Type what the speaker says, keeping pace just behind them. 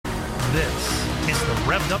This is the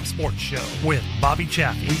Revved Up Sports Show with Bobby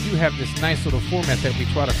Chaffee. We do have this nice little format that we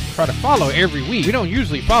try to follow every week. We don't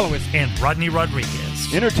usually follow it. And Rodney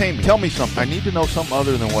Rodriguez. Entertainment. Tell me something. I need to know something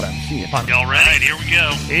other than what I'm seeing. All right, here we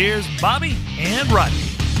go. Here's Bobby and Rodney.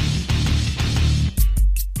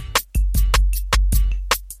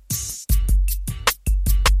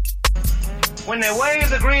 When they wave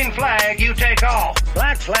the green flag, you take off.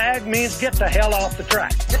 Black flag means get the hell off the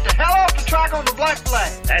track. Get the hell off the track on the black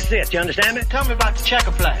flag. That's it. You understand me? Tell me about the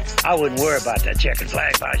checker flag. I wouldn't worry about that checkered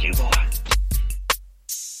flag if I was you, boy.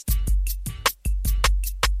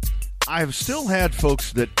 I've still had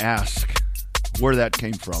folks that ask where that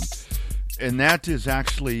came from. And that is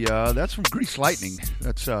actually, that's from Grease Lightning.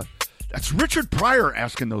 That's Richard Pryor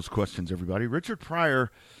asking those questions, everybody. Richard Pryor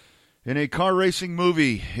in a car racing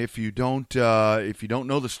movie. If you don't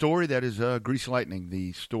know the story, that is Grease Lightning.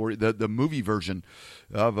 The story, the movie version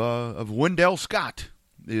of Wendell Scott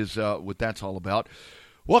is what that's all about.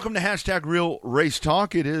 Welcome to Hashtag Real Race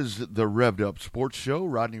Talk. It is the Revved Up Sports Show.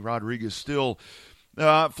 Rodney Rodriguez still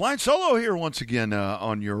flying solo here once again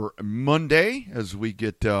on your Monday as we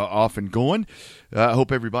get off and going. I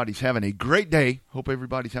hope everybody's having a great day.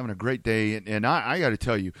 And I got to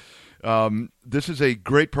tell you, this is a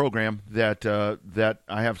great program that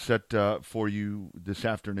I have set for you this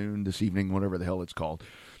afternoon, this evening, whatever the hell it's called.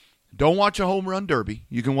 Don't watch a home run derby.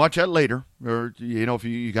 You can watch that later, or if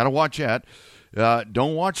you got to watch that.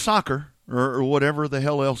 Don't watch soccer or whatever the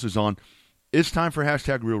hell else is on. It's time for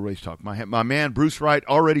Hashtag Real Race Talk. My man Bruce Wright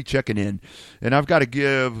already checking in, and I've got to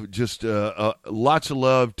give just lots of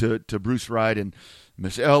love to Bruce Wright and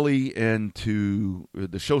Miss Ellie and to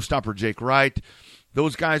the showstopper Jake Wright.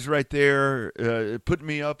 Those guys right there put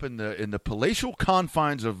me up in the palatial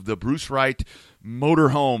confines of the Bruce Wright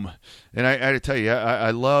motorhome, and I got to tell you,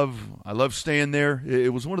 I love staying there.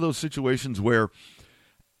 It was one of those situations where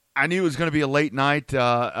I knew it was going to be a late night.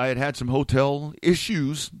 I had some hotel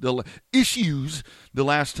issues the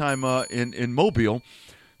last time in Mobile,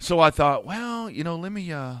 so I thought, well, let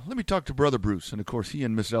me talk to Brother Bruce, and of course he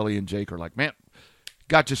and Miss Ellie and Jake are like, man,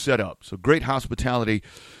 got you set up. So great hospitality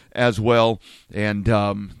as well, and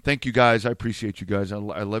thank you guys. I appreciate you guys. I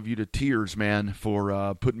love you to tears, man,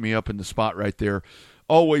 for putting me up in the spot right there.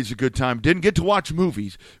 Always a good time. Didn't get to watch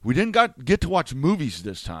movies. We didn't get to watch movies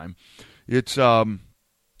this time. It's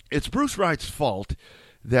Bruce Wright's fault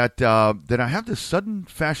that I have this sudden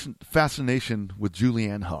fascination with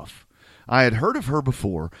Julianne Hough. I had heard of her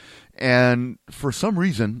before, and for some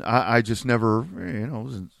reason, I just never,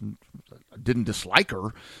 didn't dislike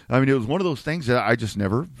her. I mean, it was one of those things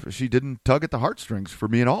that she didn't tug at the heartstrings for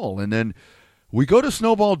me at all. And then we go to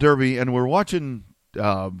Snowball Derby, and we're watching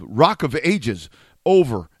Rock of Ages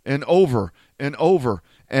over and over and over.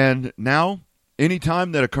 And now,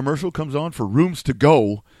 anytime that a commercial comes on for Rooms to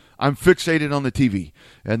Go, I'm fixated on the TV,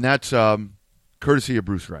 and that's courtesy of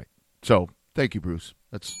Bruce Wright. So, thank you, Bruce.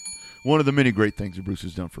 That's one of the many great things that Bruce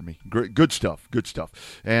has done for me. Good stuff.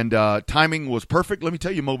 And timing was perfect. Let me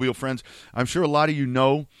tell you, Mobile friends, I'm sure a lot of you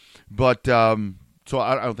know, but so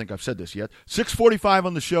I don't think I've said this yet. 6:45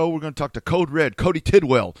 on the show, we're going to talk to Code Red. Cody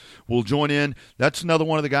Tidwell will join in. That's another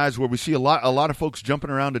one of the guys where we see a lot of folks jumping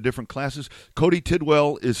around to different classes. Cody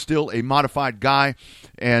Tidwell is still a modified guy,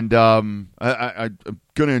 and I'm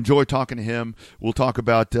going to enjoy talking to him. We'll talk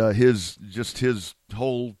about his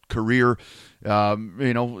whole career,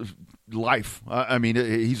 life. I mean,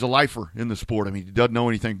 he's a lifer in the sport. I mean, he doesn't know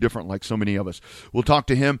anything different like so many of us. We'll talk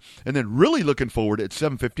to him, and then really looking forward at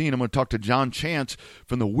 7:15, I'm going to talk to John Chance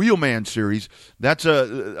from the Wheelman series. That's I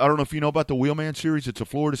don't know if you know about the Wheelman series. It's a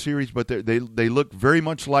Florida series, but they look very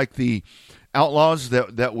much like the Outlaws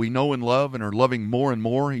that we know and love and are loving more and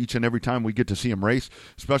more each and every time we get to see them race,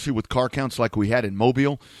 especially with car counts like we had in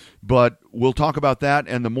Mobile. But we'll talk about that,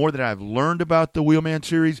 and the more that I've learned about the Wheelman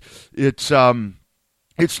series, it's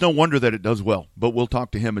no wonder that it does well, but we'll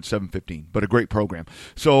talk to him at 7:15. But a great program.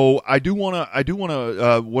 So I do want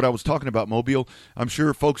to. What I was talking about Mobile. I'm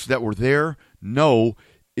sure folks that were there know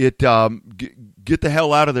it. Get the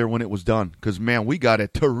hell out of there when it was done, because man, we got a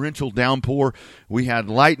torrential downpour. We had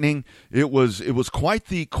lightning. It was quite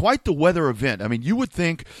the weather event. I mean, you would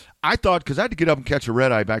think. I thought, because I had to get up and catch a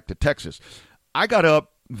red eye back to Texas. I got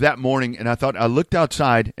up that morning, and I looked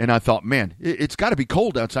outside, and I thought, man, it's got to be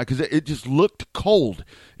cold outside, because it just looked cold.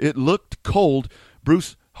 It looked cold.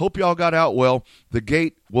 Bruce, hope y'all got out well. The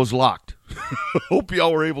gate was locked. Hope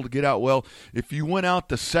y'all were able to get out well. If you went out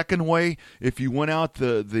the second way, if you went out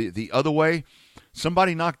the other way,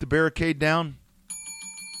 somebody knocked the barricade down.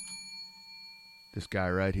 This guy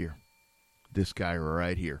right here.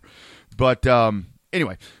 But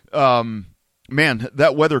anyway, man,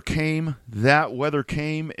 that weather came,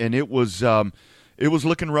 and it was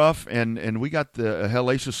looking rough, and we got the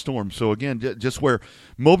hellacious storm. So, again, just where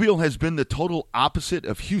Mobile has been the total opposite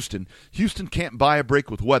of Houston. Houston can't buy a break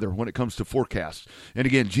with weather when it comes to forecasts. And,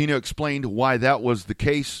 again, Gina explained why that was the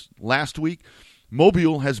case last week.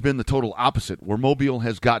 Mobile has been the total opposite, where Mobile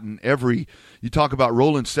has gotten you talk about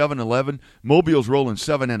rolling 7-11, Mobile's rolling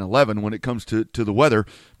 7-11 when it comes to the weather,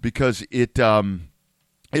 because it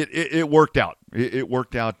worked out. It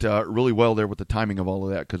worked out really well there with the timing of all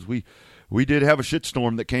of that, because we did have a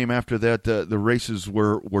shitstorm that came after that. The races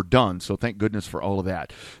were done, so thank goodness for all of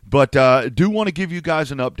that. But do want to give you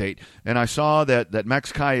guys an update, and I saw that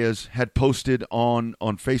Max Calles had posted on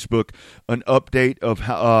Facebook an update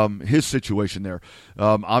of his situation there.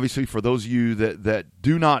 Obviously, for those of you that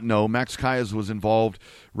do not know, Max Calles was involved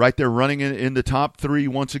right there running in the top 3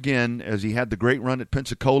 once again, as he had the great run at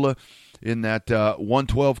Pensacola in that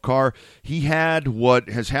 112 car. He had what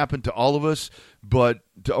has happened to all of us,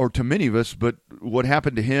 or to many of us, but what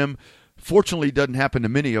happened to him, fortunately, doesn't happen to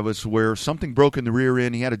many of us, where something broke in the rear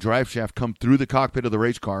end. He had a drive shaft come through the cockpit of the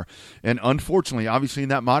race car, and unfortunately, obviously in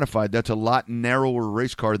that modified, that's a lot narrower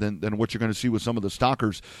race car than what you're going to see with some of the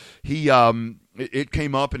stockers. It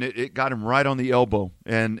came up and it got him right on the elbow,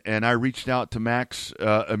 and I reached out to Max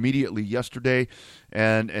immediately yesterday,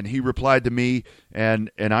 and he replied to me,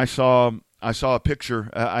 and I saw a picture.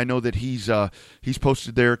 I know that he's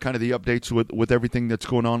posted there kind of the updates with everything that's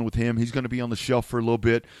going on with him. He's going to be on the shelf for a little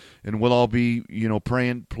bit, and we'll all be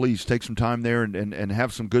praying. Please take some time there and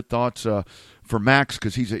have some good thoughts for Max,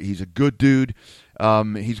 because he's a good dude.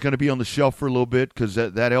 He's going to be on the shelf for a little bit, because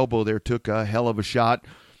that elbow there took a hell of a shot.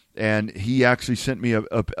 And he actually sent me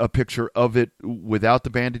a picture of it without the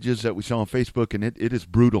bandages that we saw on Facebook, and it is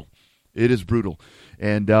brutal. It is brutal,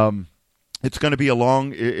 and it's going to be a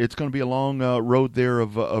long road there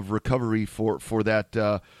of recovery for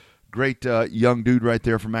that great young dude right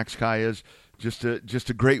there from Max Calles. Just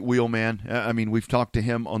a great wheel man. I mean, we've talked to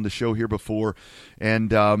him on the show here before,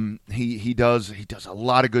 and he does a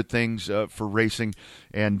lot of good things for racing,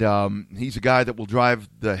 and he's a guy that will drive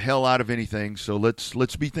the hell out of anything. So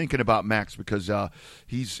let's be thinking about Max, because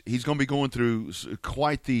he's going to be going through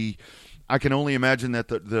quite the. I can only imagine that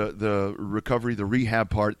the recovery, the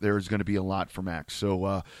rehab part there is going to be a lot for Max.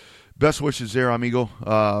 So best wishes there, amigo.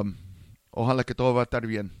 Ojalá que todo va a estar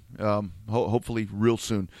bien. Hopefully real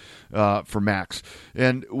soon for Max.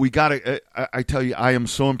 And we got to, I tell you, I am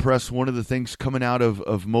so impressed. One of the things coming out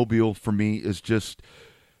of Mobile for me is just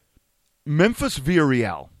Memphis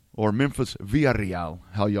Villarreal, or Memphis Villarreal,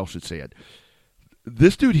 how y'all should say it.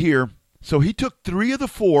 This dude here, so he took 3 of the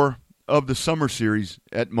 4 of the summer series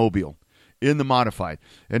at Mobile in the modified,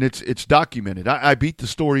 and it's documented. I beat the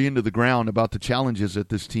story into the ground about the challenges that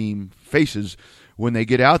this team faces when they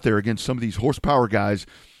get out there against some of these horsepower guys.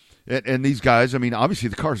 And these guys, I mean, obviously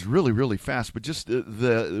the car's really, really fast, but just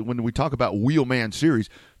when we talk about Wheelman series,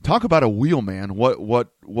 talk about a Wheelman, what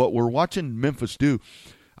we're watching Memphis do.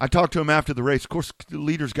 I talked to him after the race. Of course, the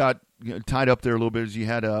leaders got tied up there a little bit, as you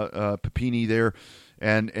had Papini there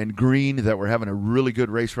and Green that were having a really good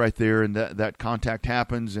race right there, and that contact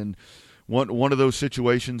happens, and one of those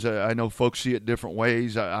situations, I know folks see it different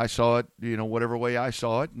ways. I saw it, whatever way I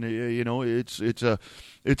saw it. And,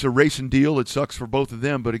 it's a racing deal. It sucks for both of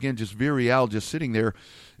them. But again, just Villarreal just sitting there,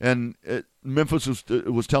 and Memphis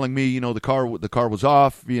was telling me, the car was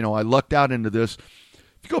off. I lucked out into this.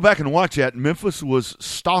 If you go back and watch that, Memphis was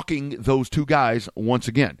stalking those 2 guys once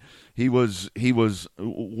again. He was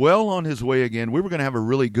well on his way again. We were going to have a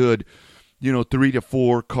really good 3 to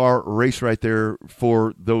 4 car race right there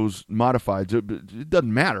for those modifieds. It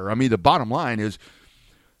doesn't matter. I mean, the bottom line is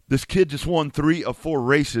this kid just won 3 of 4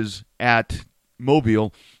 races at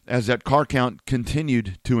Mobile as that car count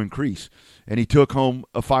continued to increase. And he took home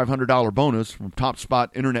a $500 bonus from Top Spot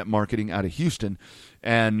Internet Marketing out of Houston.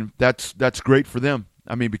 And that's great for them.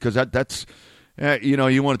 I mean, because that's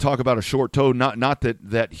you want to talk about a short tow, not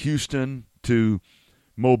that Houston to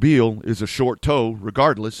Mobile is a short tow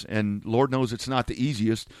regardless, and Lord knows it's not the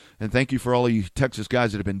easiest. And thank you for all of you Texas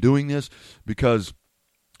guys that have been doing this, because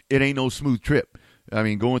it ain't no smooth trip. I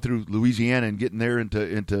mean, going through Louisiana and getting there into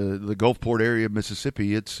the Gulfport area of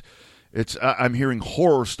Mississippi, it's I'm hearing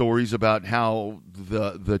horror stories about how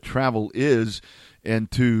the travel is,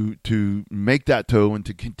 and to make that tow and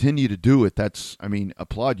to continue to do it. That's, I mean,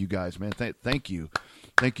 applaud you guys, man. Thank you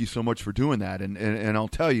so much for doing that. And I'll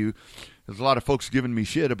tell you, there's a lot of folks giving me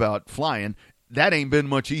shit about flying. That ain't been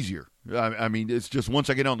much easier. I mean, it's just once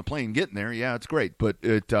I get on the plane, getting there, yeah, it's great. But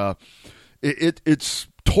it's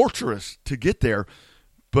torturous to get there.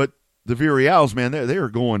 But the Villarreals, man, they are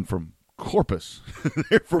going from Corpus.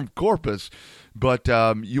 They're from Corpus. But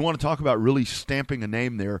you want to talk about really stamping a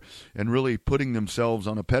name there and really putting themselves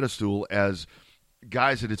on a pedestal as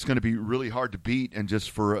guys that it's going to be really hard to beat, and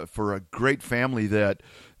just for a great family that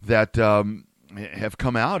have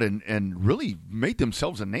come out and really made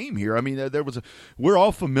themselves a name here. I mean, we're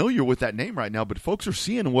all familiar with that name right now, but folks are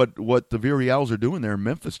seeing what the Villarreals are doing there in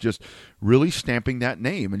Memphis, just really stamping that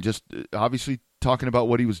name, and just obviously talking about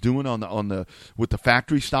what he was doing with the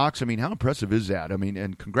factory stocks. I mean, how impressive is that? I mean,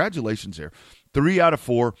 and congratulations there. 3 out of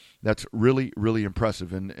 4. That's really, really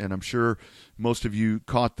impressive. And I'm sure most of you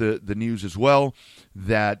caught the news as well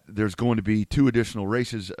that there's going to be 2 additional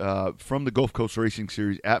races from the Gulf Coast Racing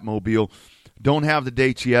Series at Mobile. Don't have the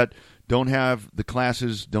dates yet. Don't have the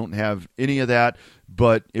classes. Don't have any of that.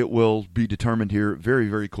 But it will be determined here very,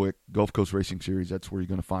 very quick. Gulf Coast Racing Series, that's where you're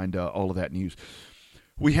going to find all of that news.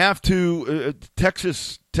 We have to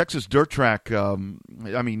Texas dirt track.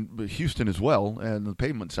 Houston as well, and the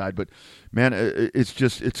pavement side. But man,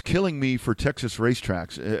 it's killing me for Texas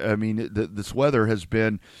racetracks. I mean, this weather has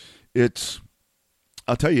been.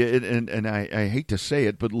 I'll tell you, and I hate to say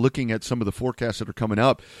it, but looking at some of the forecasts that are coming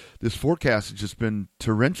up, this forecast has just been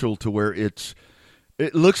torrential to where it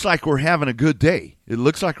looks like we're having a good day. It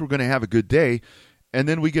looks like we're going to have a good day. And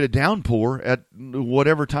then we get a downpour at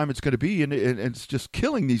whatever time it's going to be, and it's just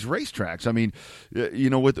killing these racetracks. I mean,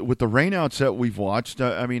 with the rainouts that we've watched,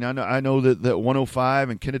 I know that 105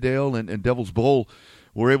 and Kennedale and Devil's Bowl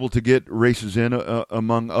were able to get races in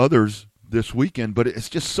among others this weekend, but it's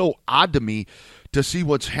just so odd to me to see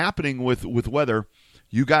what's happening with weather.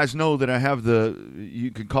 You guys know that I have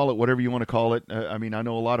you can call it whatever you want to call it. I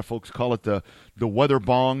know a lot of folks call it the weather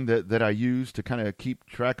bong that I use to kind of keep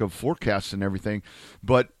track of forecasts and everything.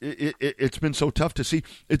 But it's been so tough to see.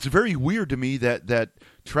 It's very weird to me that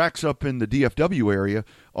tracks up in the DFW area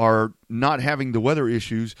are not having the weather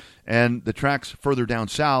issues, and the tracks further down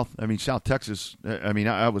south, South Texas,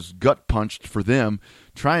 I was gut punched for them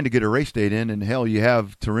trying to get a race date in, and hell, you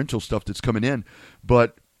have torrential stuff that's coming in.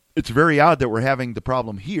 But it's very odd that we're having the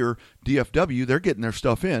problem here. DFW, they're getting their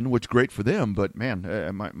stuff in, which great for them. But,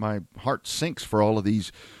 man, my heart sinks for all of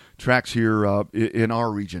these tracks here in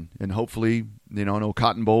our region. And hopefully, I know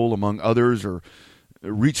Cotton Bowl, among others, are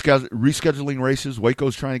rescheduling races.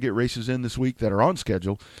 Waco's trying to get races in this week that are on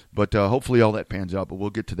schedule. But hopefully all that pans out. But we'll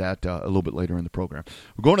get to that a little bit later in the program.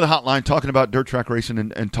 We're going to the hotline, talking about dirt track racing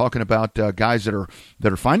and talking about guys that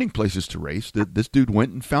are finding places to race. This dude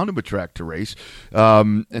went and found him a track to race.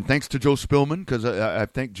 And thanks to Joe Spillman, because I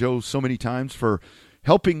thank Joe so many times for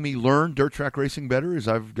helping me learn dirt track racing better as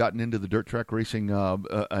I've gotten into the dirt track racing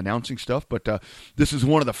announcing stuff. But this is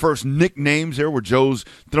one of the first nicknames there where Joe's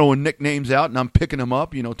throwing nicknames out and I'm picking them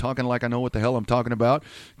up, talking like I know what the hell I'm talking about.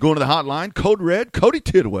 Going to the hotline, Code Red, Cody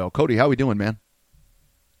Tidwell. Cody, how we doing, man?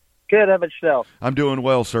 Good. How about yourself? I'm doing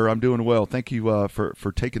well, sir. I'm doing well. Thank you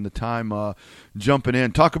for taking the time jumping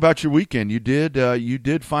in. Talk about your weekend. You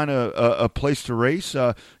did find a place to race.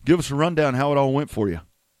 Give us a rundown how it all went for you.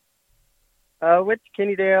 Went to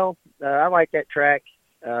Kennedale. I like that track.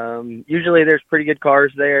 Usually there's pretty good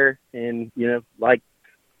cars there, and like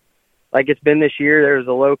it's been this year, there was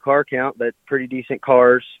a low car count, but pretty decent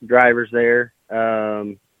drivers there.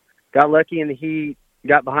 Got lucky in the heat,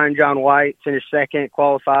 got behind John White, finished second,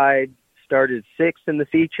 qualified, started sixth in the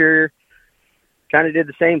feature. Kind of did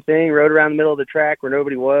the same thing, rode around the middle of the track where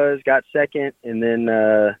nobody was, got second, and then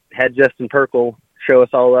had Justin Perkle show us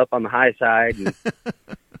all up on the high side. And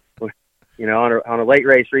on a late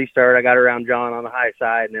race restart, I got around John on the high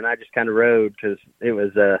side, and then I just kind of rode because it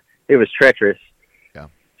was treacherous. Yeah.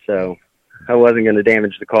 So I wasn't going to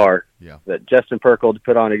damage the car. Yeah. But Justin Perkle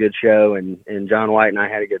put on a good show, and John White and I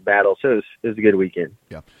had a good battle, so it was a good weekend.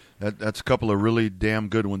 Yeah. That's a couple of really damn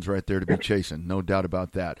good ones right there to be chasing, no doubt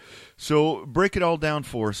about that. So break it all down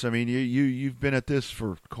for us. I mean, you've been at this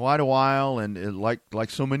for quite a while, and like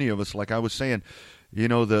so many of us, like I was saying,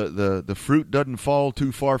 the fruit doesn't fall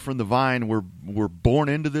too far from the vine. We're born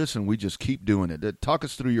into this, and we just keep doing it. Talk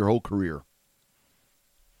us through your whole career.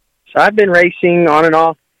 So I've been racing on and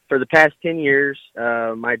off for the past 10 years.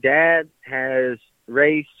 My dad has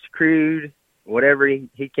raced, crewed, whatever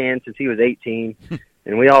he can since he was 18,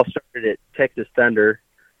 and we all started at Texas Thunder.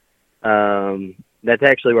 That's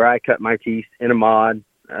actually where I cut my teeth in a mod.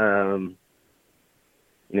 Grew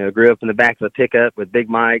up in the back of a pickup with Big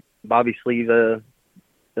Mike, Bobby Sleva,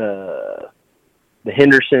 the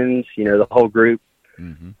Hendersons, the whole group.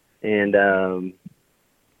 Mm-hmm. And,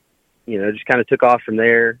 just kind of took off from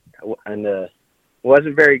there. And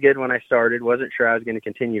wasn't very good when I started. Wasn't sure I was going to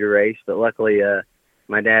continue to race, but luckily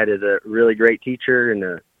my dad is a really great teacher and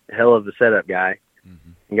a hell of a setup guy.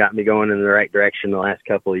 Mm-hmm. got me going in the right direction the last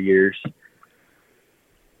couple of years.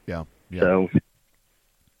 Yeah. So,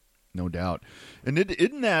 no doubt. And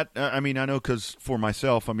isn't that, I mean, I know because for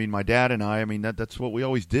myself, I mean, my dad and I mean, that's what we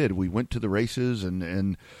always did. We went to the races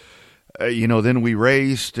and then we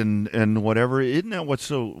raced and whatever. Isn't that what's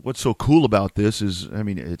so cool about this is, I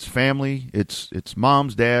mean, it's family, it's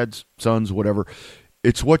moms, dads, sons, whatever.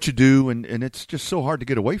 It's what you do, and it's just so hard to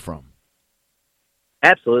get away from.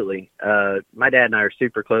 Absolutely. My dad and I are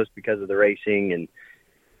super close because of the racing, and,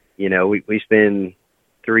 we spend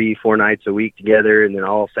 3-4 nights a week together, and then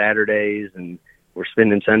all Saturdays, and we're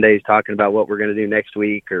spending Sundays talking about what we're going to do next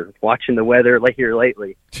week or watching the weather here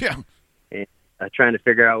lately. Yeah. And trying to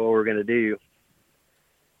figure out what we're going to do.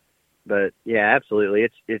 But yeah, absolutely.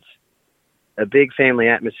 It's a big family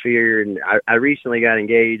atmosphere, and I recently got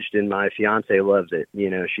engaged, and my fiance loves it.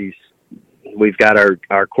 We've got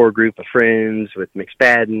our core group of friends with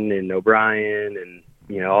McSpadden and O'Brien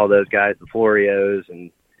and, all those guys, the Florios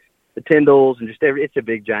and the Tyndalls, and it's a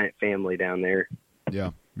big giant family down there.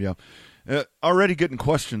 Yeah. Yeah. Already getting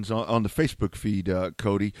questions on the Facebook feed,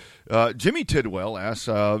 Cody. Jimmy Tidwell asks,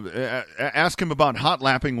 ask him about hot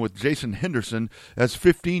lapping with Jason Henderson as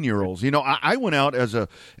 15-year-olds. I went out as a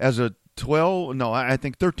 13,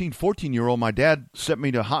 14-year-old. My dad sent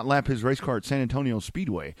me to hot lap his race car at San Antonio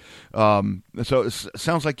Speedway. So it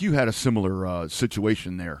sounds like you had a similar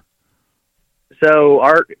situation there. So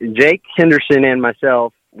Jake Henderson and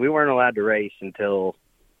myself, we weren't allowed to race until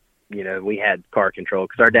we had car control,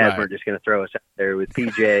 because our dads weren't just going to throw us out there with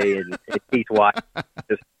PJ and Keith White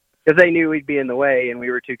because they knew we'd be in the way and we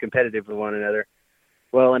were too competitive with one another.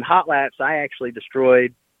 Well, in hot laps, I actually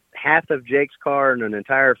destroyed half of Jake's car and an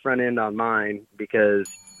entire front end on mine because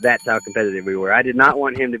that's how competitive we were. I did not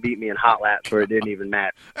want him to beat me in hot laps where it didn't even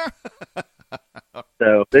matter.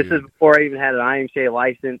 So this is before I even had an IMCA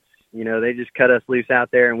license. They just cut us loose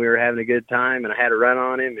out there and we were having a good time, and I had a run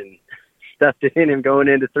on him and stuffed it in him going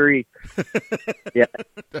into 3. Yeah.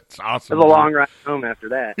 That's awesome. It was a long ride home after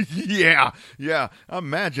that. Yeah.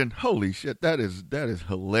 Imagine. Holy shit. That is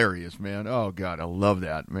hilarious, man. Oh, God. I love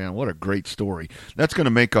that, man. What a great story. That's going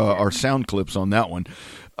to make our sound clips on that one.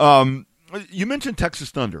 You mentioned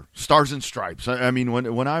Texas Thunder, Stars and Stripes. I mean,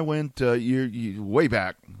 when I went way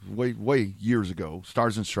back, way years ago,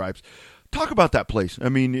 Stars and Stripes, talk about that place. I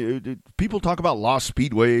mean, people talk about lost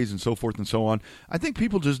speedways and so forth and so on. I think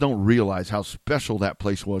people just don't realize how special that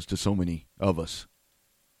place was to so many of us.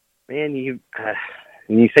 Man,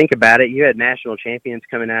 when you think about it, you had national champions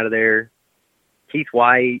coming out of there. Keith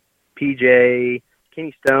White, PJ,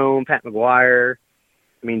 Kenny Stone, Pat McGuire.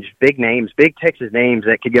 I mean, just big names, big Texas names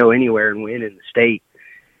that could go anywhere and win in the state.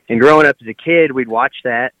 And growing up as a kid, we'd watch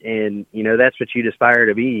that, and, that's what you'd aspire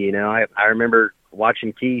to be. I remember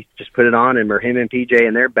watching Keith just put it on him, or him and PJ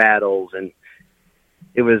in their battles, and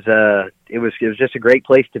it was just a great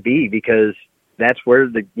place to be, because that's where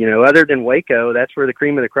other than Waco, that's where the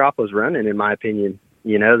cream of the crop was running, in my opinion.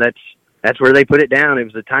 That's where they put it down. It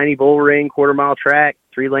was a tiny bull ring, quarter-mile track,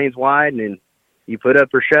 3 lanes wide, and you put up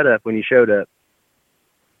or shut up when you showed up.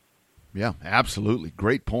 Yeah, absolutely.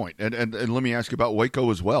 Great point. And let me ask you about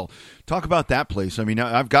Waco as well. Talk about that place. I mean,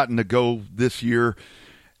 I've gotten to go this year,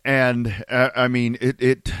 and I mean,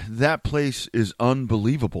 that place is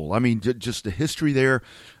unbelievable. I mean, just the history there.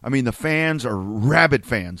 I mean, the fans are rabid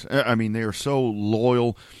fans. I mean, they are so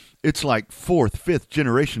loyal. It's like 4th, 5th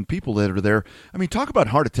generation people that are there. I mean, talk about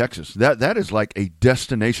Heart of Texas. That is like a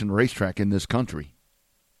destination racetrack in this country.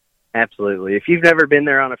 Absolutely. If you've never been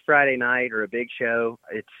there on a Friday night or a big show,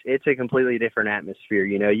 it's a completely different atmosphere.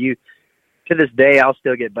 To this day, I'll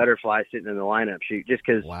still get butterflies sitting in the lineup chute just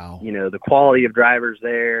because, the quality of drivers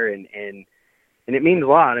there, and it means a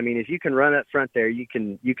lot. I mean, if you can run up front there, you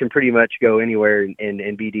can pretty much go anywhere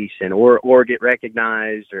and be decent or get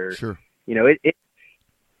recognized, or, sure.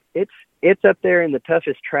 It's up there in the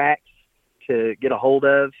toughest tracks to get a hold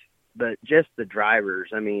of. But just the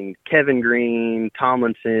drivers, I mean, Kevin Green,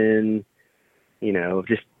 Tomlinson,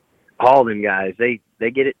 just all them guys, they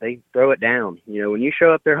get it, they throw it down. When you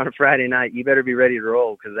show up there on a Friday night, you better be ready to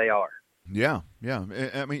roll, because they are. Yeah.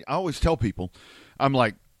 I mean, I always tell people, I'm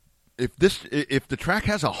like, if the track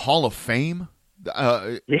has a Hall of Fame,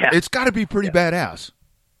 it's got to be pretty badass.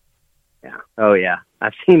 Yeah. Oh, yeah.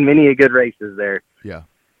 I've seen many a good races there.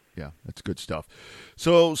 Yeah, that's good stuff.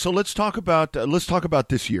 So let's talk about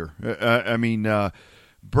this year. I mean,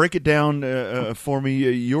 break it down for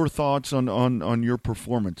me. Your thoughts on your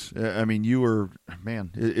performance. I mean,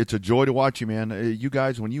 it's a joy to watch you, man. You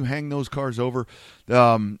guys, when you hang those cars over,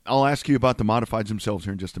 I'll ask you about the modifieds themselves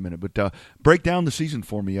here in just a minute. But break down the season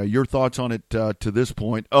for me. Your thoughts on it to this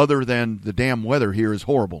point, other than the damn weather here is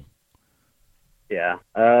horrible. Yeah.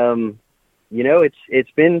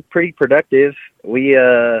 It's been pretty productive. We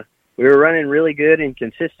were running really good and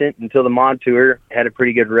consistent until the mod tour had a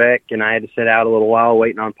pretty good wreck, and I had to sit out a little while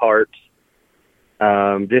waiting on parts.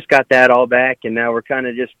 Just got that all back, and now we're kind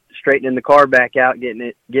of just straightening the car back out, getting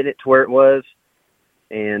it to where it was.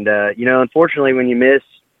 And unfortunately, when you miss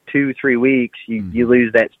 2-3 weeks, you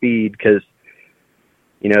lose that speed because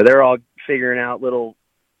they're all figuring out little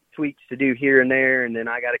tweaks to do here and there, and then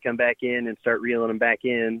I got to come back in and start reeling them back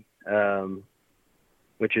in,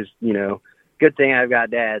 which is, good thing I've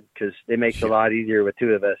got Dad because it makes it a lot easier with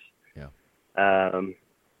two of us. Yeah.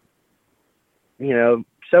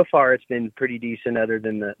 So far it's been pretty decent other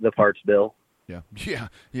than the parts bill. Yeah.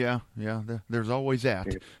 There's always that.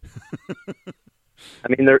 I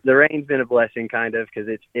mean, the rain's been a blessing kind of because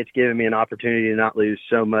it's given me an opportunity to not lose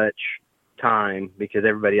so much time because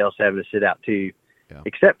everybody else having to sit out too. Yeah.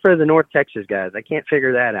 Except for the North Texas guys. I can't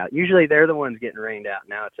figure that out. Usually they're the ones getting rained out.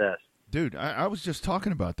 Now it's us. Dude, I was just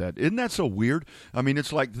talking about that. Isn't that so weird? I mean,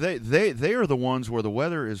 it's like they are the ones where the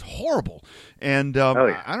weather is horrible. And I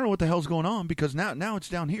don't know what the hell's going on because now it's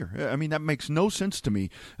down here. I mean, that makes no sense to me.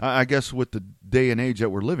 I guess with the day and age that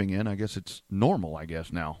we're living in, I guess it's normal,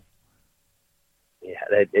 now.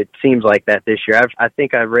 Yeah, it seems like that this year. I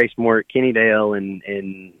think I've raced more at Kennydale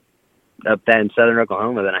and up that in southern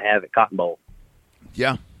Oklahoma than I have at Cotton Bowl.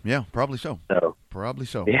 Yeah, probably so. Probably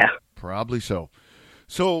so. Yeah. Probably so.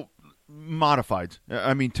 So, modifieds.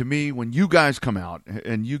 I mean, to me, when you guys come out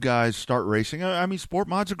and you guys start racing, I mean, sport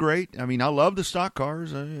mods are great. I mean, I love the stock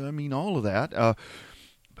cars. I mean, all of that.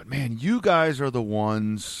 But, man, you guys are the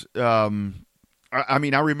ones I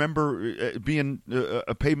remember being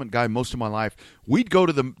a pavement guy most of my life. We'd go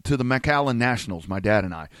to the McAllen Nationals, my dad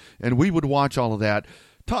and I, and we would watch all of that.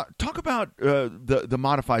 Talk about the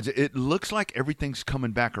modifieds. It looks like everything's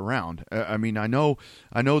coming back around. I know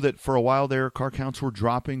that for a while there, car counts were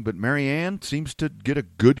dropping, but Marianne seems to get a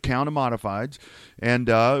good count of modifieds, and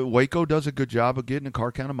Waco does a good job of getting a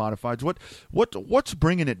car count of modifieds. What's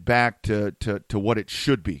bringing it back to what it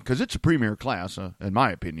should be? Because it's a premier class, in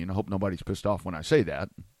my opinion. I hope nobody's pissed off when I say that.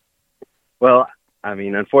 Well, I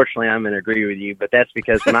mean, unfortunately, I'm going to agree with you, but that's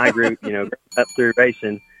because when I grew up through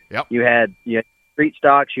racing, yep. you had street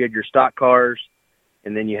stocks, you had your stock cars,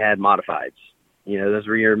 and then you had modifieds. Those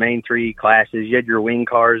were your main three classes. You had your wing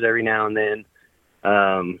cars every now and then,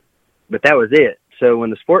 but that was it. So when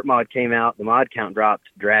the sport mod came out, the mod count dropped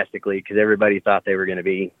drastically because everybody thought they were going to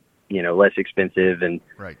be, less expensive and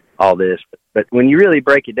all this. But when you really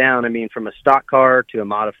break it down, I mean, from a stock car to a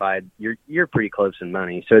modified, you're pretty close in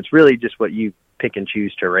money. So it's really just what you pick and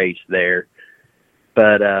choose to race there.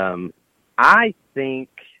 But I think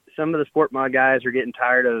some of the sport mod guys are getting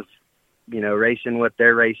tired of, racing what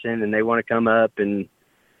they're racing, and they want to come up and,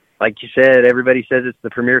 like you said, everybody says it's the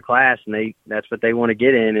premier class, and that's what they want to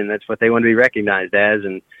get in, and that's what they want to be recognized as.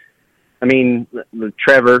 And I mean,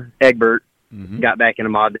 Trevor Egbert got back in a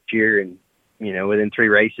mod this year, and within 3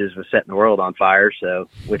 races was setting the world on fire. So,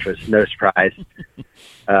 which was no surprise.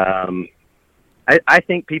 I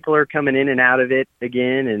think people are coming in and out of it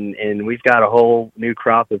again, and we've got a whole new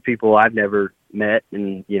crop of people I've never met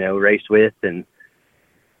and raced with, and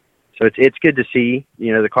so it's good to see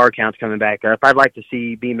the car counts coming back up. I'd like to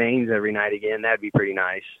see B mains every night again. That'd be pretty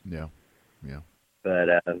nice. Yeah. But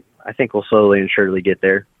I think we'll slowly and surely get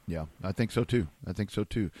there. Yeah, I think so too.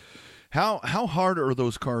 How hard are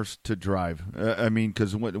those cars to drive? I mean,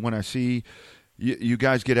 because when I see you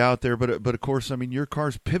guys get out there, but of course, I mean, your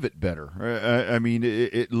cars pivot better. I mean,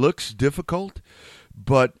 it looks difficult,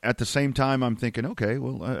 but at the same time, I'm thinking, okay,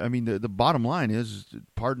 well, I mean, the bottom line is,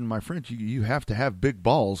 pardon my French, you have to have big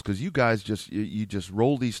balls because you guys just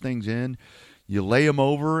roll these things in, you lay them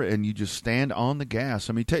over, and you just stand on the gas.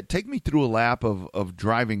 I mean, take me through a lap of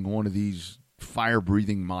driving one of these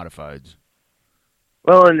fire-breathing modifieds.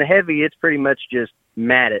 Well, in the heavy, it's pretty much just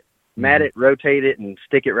mat it, rotate it, and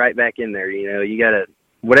stick it right back in there. You got to,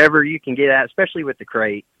 whatever you can get at, especially with the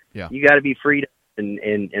crate, you got to be freed up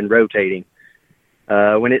and rotating.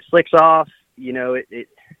 When it slicks off,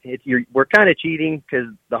 we're kind of cheating because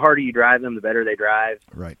the harder you drive them, the better they drive.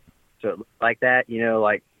 Right. So it looks like that,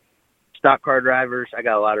 like stock car drivers, I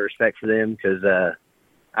got a lot of respect for them because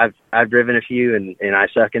I've driven a few and I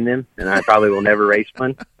suck in them, and I probably will never race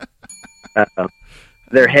one.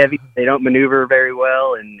 They're heavy. They don't maneuver very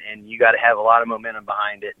well, and you got to have a lot of momentum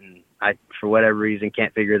behind it. And I, for whatever reason,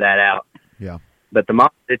 can't figure that out. Yeah. But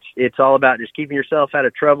it's all about just keeping yourself out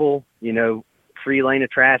of trouble. Free lane of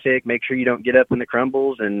traffic. Make sure you don't get up in the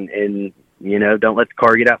crumbles, and don't let the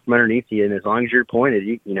car get out from underneath you. And as long as you're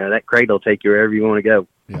pointed, that crate will take you wherever you want to go.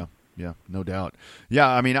 Yeah. Yeah, no doubt. Yeah,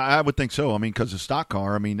 I mean, I would think so. I mean, because a stock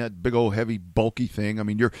car, I mean, that big old heavy bulky thing. I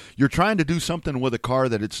mean, you're trying to do something with a car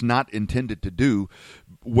that it's not intended to do.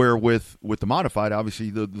 Where with the modified, obviously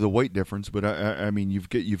the weight difference, but I mean,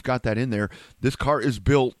 you've got that in there. This car is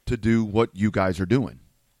built to do what you guys are doing.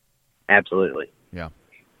 Absolutely. Yeah.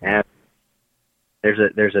 And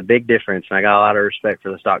there's a big difference, and I got a lot of respect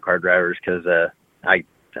for the stock car drivers because I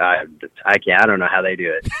don't know how they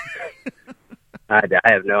do it. I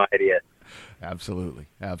have no idea. Absolutely.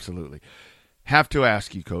 Have to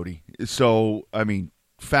ask you, Cody. So, I mean,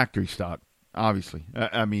 factory stock, obviously.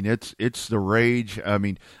 I mean, it's the rage. I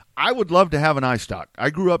mean, I would love to have an iStock. I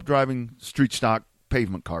grew up driving street stock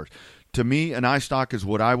pavement cars. To me, an iStock is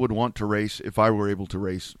what I would want to race if I were able to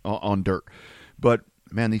race on dirt. But,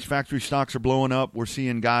 man, these factory stocks are blowing up. We're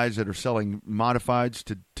seeing guys that are selling modifieds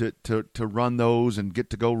to run those and get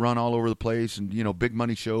to go run all over the place and, you know, big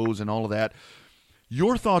money shows and all of that.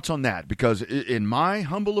 Your thoughts on that? Because in my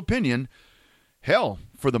humble opinion, hell,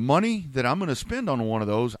 for the money that I'm going to spend on one of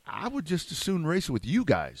those, I would just as soon race with you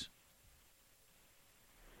guys.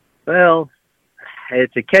 Well,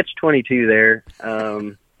 it's a catch-22 there.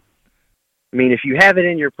 I mean, if you have it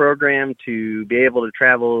in your program to be able to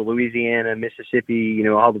travel Louisiana, Mississippi, you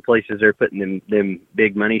know, all the places they're putting them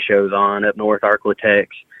big money shows on up north, Arklatex,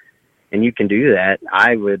 and you can do that,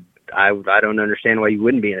 I don't understand why you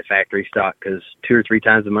wouldn't be in a factory stock, because 2 or 3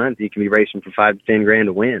 times a month you can be racing for $5 to $10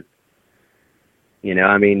 to win. You know,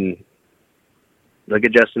 I mean, look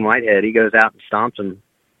at Justin Whitehead. He goes out and stomps them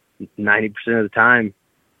 90% of the time,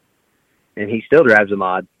 and he still drives a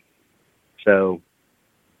mod. So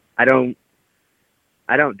I don't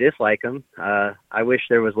dislike them. I wish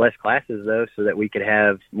there was less classes, though, so that we could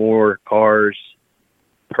have more cars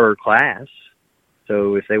per class.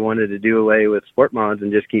 So if they wanted to do away with sport mods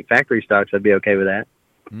and just keep factory stocks, I'd be okay with that.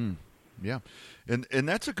 Yeah. And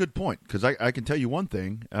that's a good point, because I can tell you one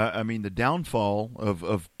thing. I mean, the downfall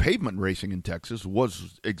of pavement racing in Texas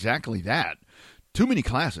was exactly that. Too many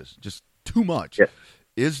classes, just too much. Yes.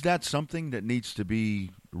 Is that something that needs to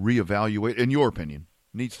be reevaluated, in your opinion?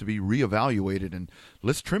 Needs to be reevaluated, and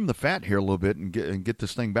let's trim the fat here a little bit and get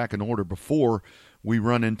this thing back in order before we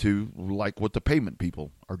run into like what the pavement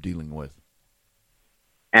people are dealing with.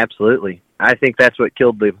 Absolutely. I think that's what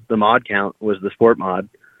killed the mod count, was the sport mod.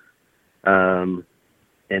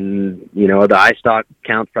 And, you know, the iStock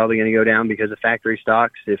count's probably going to go down because of factory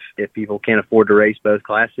stocks if people can't afford to race both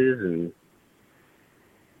classes. And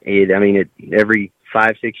every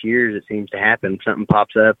 5-6 years it seems to happen. Something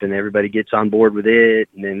pops up and everybody gets on board with it,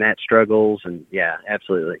 and then that struggles. And, yeah,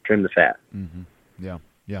 absolutely. Trim the fat. Mm-hmm.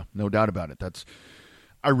 Yeah, no doubt about it.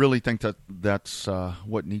 I really think that's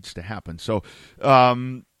what needs to happen. So,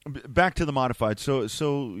 back to the modified.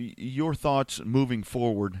 So your thoughts moving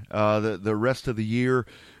forward, the rest of the year.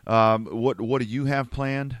 What do you have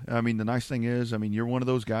planned? I mean, the nice thing is, I mean, you're one of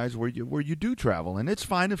those guys where you do travel, and it's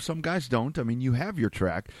fine if some guys don't. I mean, you have your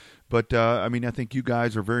track, but I mean, I think you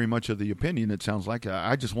guys are very much of the opinion. It sounds like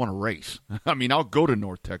I just want to race. I mean, I'll go to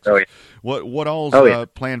North Texas. Oh, yeah. What all's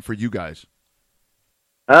planned for you guys?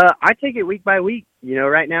 I take it week by week. You know,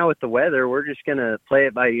 right now with the weather, we're just going to play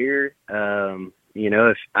it by ear. You know,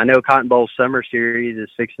 if I know Cotton Bowl Summer Series is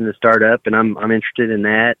fixing to start up, and I'm interested in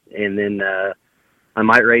that. And then I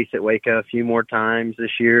might race at Waco a few more times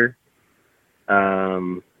this year.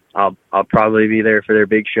 I'll probably be there for their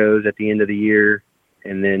big shows at the end of the year,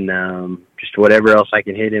 and then just whatever else I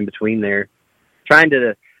can hit in between there.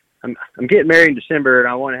 I'm getting married in December, and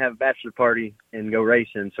I want to have a bachelor party and go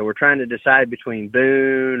racing. So we're trying to decide between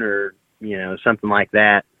Boone or, you know, something like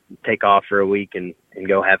that, take off for a week and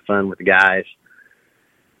go have fun with the guys.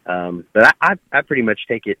 But I pretty much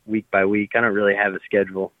take it week by week. I don't really have a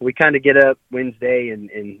schedule. We kind of get up Wednesday,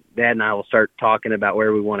 and Dad and I will start talking about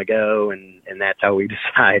where we want to go, and that's how we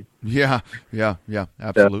decide. Yeah,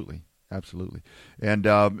 absolutely. Absolutely. And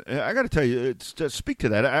I got to tell you, to speak to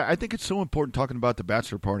that, I think it's so important talking about the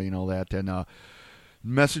bachelor party and all that. And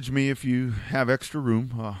message me if you have extra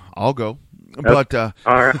room. I'll go. But all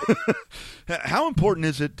right. How important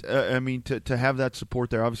is it, to have that support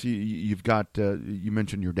there? Obviously, you've got, you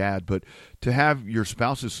mentioned your dad, but to have your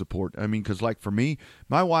spouse's support. I mean, because like for me,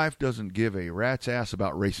 my wife doesn't give a rat's ass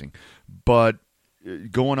about racing, but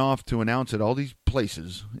going off to announce at all these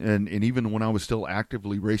places, and even when I was still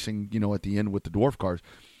actively racing, you know, at the end with the dwarf cars,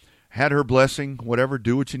 had her blessing, whatever,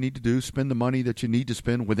 do what you need to do, spend the money that you need to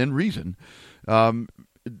spend within reason.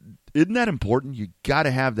 Isn't that important? You got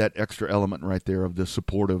to have that extra element right there of the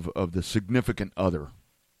support of the significant other.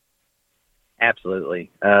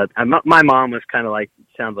 Absolutely. My mom was kind of like,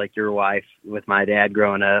 sounds like your wife with my dad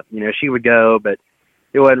growing up. You know, she would go, but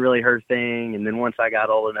it wasn't really her thing. And then once I got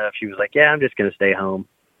old enough, she was like, yeah, I'm just going to stay home,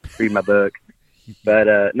 read my book.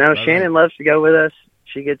 But no, Shannon loves to go with us.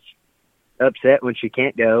 She gets upset when she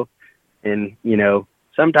can't go. And, you know,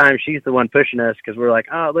 sometimes she's the one pushing us because we're like,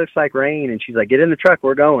 oh, it looks like rain. And she's like, get in the truck,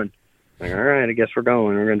 we're going. Like, all right, I guess we're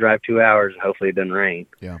going. We're going to drive 2 hours, and hopefully it doesn't rain.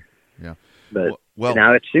 Yeah, yeah. But well,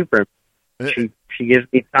 now it's super. She gives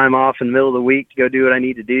me time off in the middle of the week to go do what I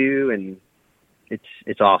need to do, and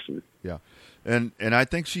it's awesome. Yeah. And I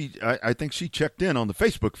think she checked in on the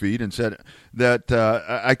Facebook feed and said that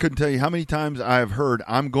I couldn't tell you how many times I have heard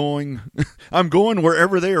I'm going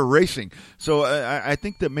wherever they are racing. So I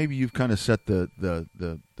think that maybe you've kind of set the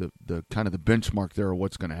kind of the benchmark there of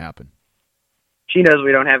what's going to happen. She knows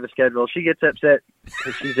we don't have a schedule. She gets upset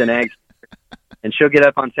because she's an egg, and she'll get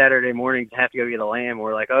up on Saturday mornings and have to go get a lamb.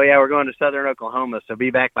 We're like, oh yeah, we're going to Southern Oklahoma, so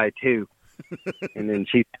be back by 2. And then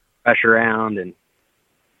she rush around and.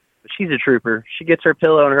 But she's a trooper. She gets her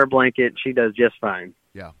pillow and her blanket. She does just fine.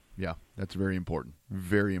 Yeah, that's very important.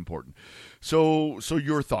 Very important. So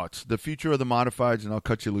your thoughts, the future of the modifieds, and I'll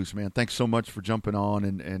cut you loose, man. Thanks so much for jumping on,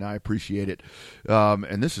 and I appreciate it.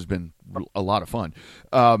 And this has been a lot of fun.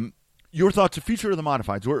 Your thoughts, the future of the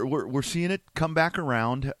modifieds. We're seeing it come back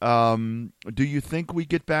around. Do you think we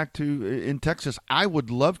get back to in Texas? I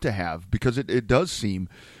would love to have, because it does seem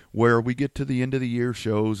where we get to the end of the year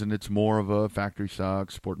shows and it's more of a factory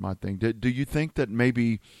stock sport mod thing. Do you think that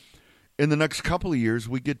maybe in the next couple of years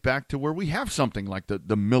we get back to where we have something like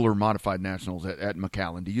the Miller Modified Nationals at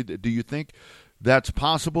McAllen? Do you think that's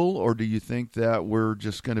possible, or do you think that we're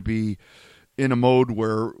just going to be in a mode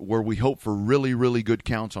where we hope for really, really good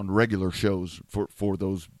counts on regular shows for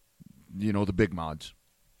those, you know, the big mods?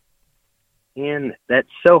 And that's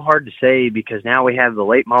so hard to say because now we have the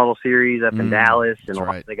late model series up in Dallas, and a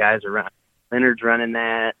lot of the guys are running. Leonard's running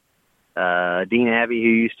that. Dean Abbey, who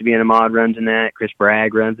used to be in a mod, runs in that. Chris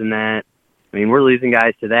Bragg runs in that. I mean, we're losing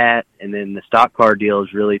guys to that, and then the stock car deal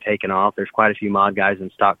is really taken off. There's quite a few mod guys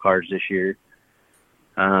in stock cars this year.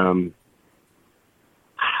 It's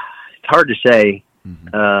hard to say.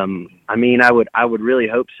 I mean, I would really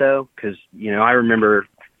hope so because, you know, I remember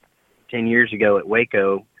 10 years ago at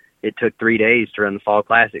Waco, it took 3 days to run the Fall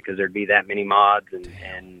Classic because there'd be that many mods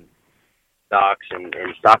and stocks and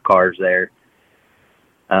stock cars there.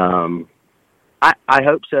 I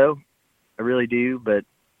hope so. I really do, but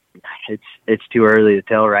it's too early to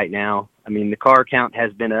tell right now. I mean, the car count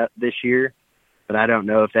has been up this year, but I don't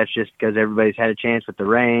know if that's just because everybody's had a chance with the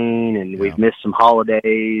rain and we've missed some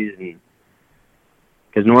holidays. And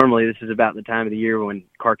because normally this is about the time of the year when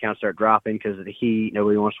car counts start dropping because of the heat.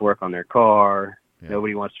 Nobody wants to work on their car. Yeah.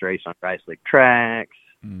 Nobody wants to race on dry slick tracks.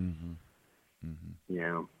 You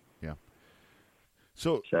know. Yeah.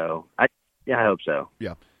 So I hope so.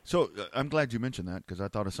 Yeah. So I'm glad you mentioned that because I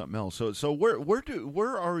thought of something else. So where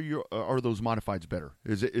are those modifieds better?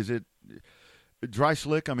 Is it dry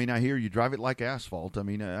slick? I mean, I hear you drive it like asphalt. I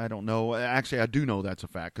mean, I don't know. Actually, I do know that's a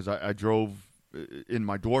fact because I drove in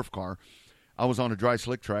my dwarf car. I was on a dry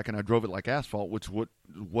slick track and I drove it like asphalt, which what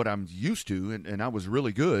I'm used to, and I was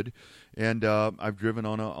really good. And I've driven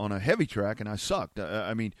on a heavy track and I sucked.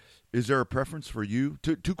 I mean, is there a preference for you?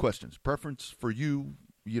 Two questions: preference for you,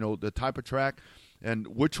 you know, the type of track, and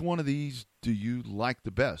which one of these do you like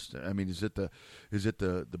the best? I mean, is it the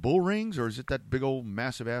bull rings or is it that big old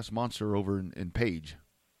massive ass monster over in Page?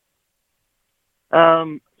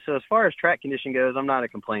 So as far as track condition goes, I'm not a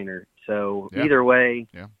complainer. So either way,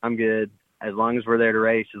 I'm good. As long as we're there to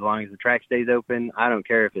race, as long as the track stays open, I don't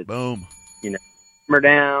care if it's you know, hammer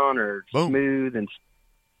down or smooth and.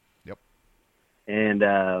 And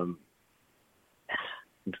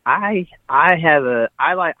I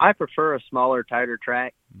prefer a smaller, tighter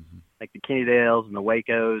track, like the Kennedales and the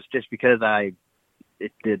Wacos, just because the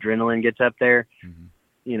adrenaline gets up there.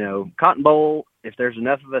 You know, Cotton Bowl, if there's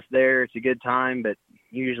enough of us there, it's a good time, but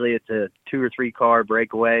usually it's a 2 or 3 car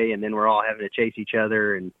breakaway, and then we're all having to chase each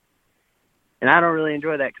other, and I don't really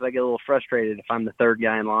enjoy that because I get a little frustrated if I'm the third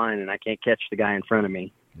guy in line and I can't catch the guy in front of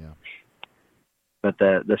me. Yeah. But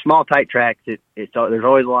the small, tight tracks, there's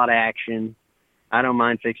always a lot of action. I don't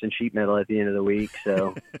mind fixing sheet metal at the end of the week,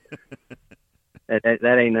 so that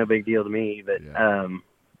ain't no big deal to me. But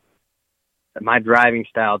my driving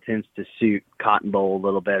style tends to suit Cotton Bowl a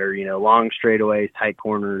little better. You know, long straightaways, tight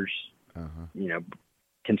corners, you know,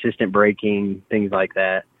 consistent braking, things like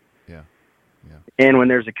that. Yeah. And when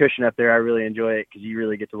there's a cushion up there, I really enjoy it because you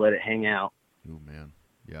really get to let it hang out. Oh, man.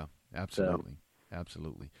 Yeah, absolutely.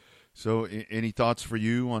 Absolutely. So any thoughts for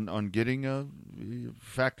you on getting a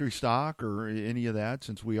factory stock or any of that,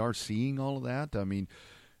 since we are seeing all of that? I mean,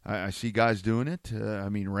 I see guys doing it. I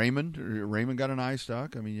mean, Raymond got an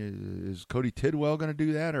iStock. I mean, is Cody Tidwell going to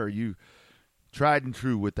do that, or are you tried and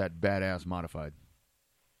true with that badass modified?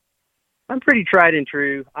 I'm pretty tried and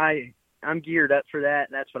true. I'm geared up for that.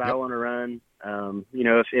 That's what I want to run.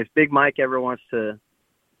 If Big Mike ever wants to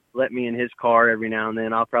let me in his car every now and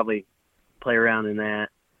then, I'll probably play around in that.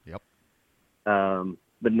 Yep.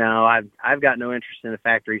 But no, I've got no interest in a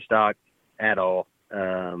factory stock at all.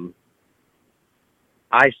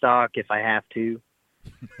 I stock if I have to.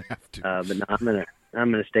 But no, I'm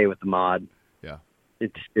gonna stay with the mod. Yeah.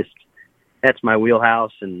 It's just that's my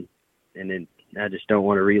wheelhouse, and then I just don't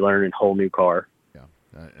want to relearn a whole new car. Yeah.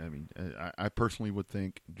 I mean, I personally would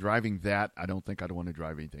think driving that, I don't think I'd want to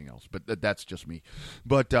drive anything else. But that's just me.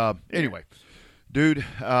 But anyway, dude,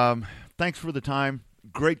 thanks for the time.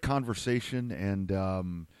 Great conversation.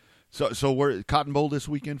 And so we're Cotton Bowl this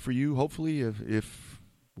weekend for you, hopefully, if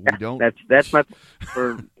we don't. That's my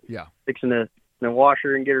for yeah. Fixing the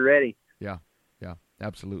washer and get her ready. Yeah,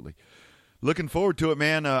 absolutely. Looking forward to it,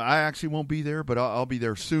 man. I actually won't be there, but I'll be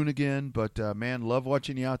there soon again. But, man, love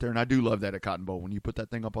watching you out there. And I do love that at Cotton Bowl. When you put that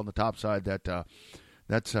thing up on the top side,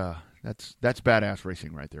 that's badass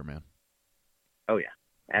racing right there, man. Oh, yeah,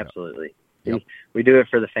 absolutely. Yep. We do it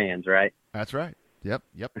for the fans, right? That's right. Yep.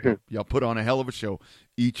 Y'all put on a hell of a show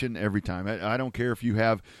each and every time. I don't care if you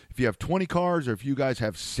have 20 cars or if you guys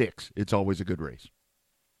have 6. It's always a good race.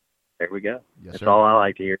 There we go. Yes, That's sir. all I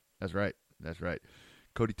like to hear. That's right.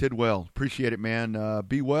 Cody Tidwell, appreciate it, man.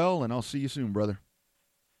 Be well, and I'll see you soon, brother.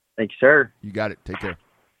 Thank you, sir. You got it. Take care.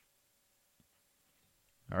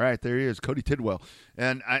 All right, there he is, Cody Tidwell.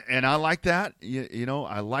 And I like that.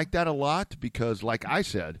 I like that a lot because, like I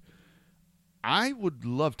said, I would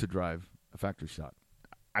love to drive a factory stock.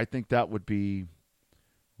 I think that would be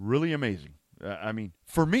really amazing. I mean,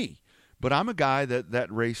 for me. But I'm a guy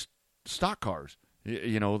that raced stock cars.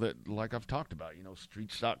 That like I've talked about,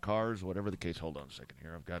 street stock cars, whatever the case. Hold on a second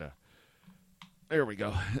here. There we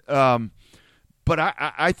go. But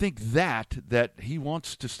I think that he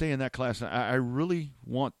wants to stay in that class. I really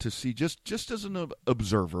want to see, just as an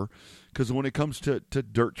observer, because when it comes to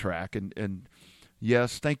dirt track, and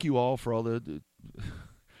yes, thank you all for all the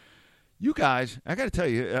you guys, I got to tell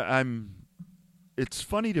you, it's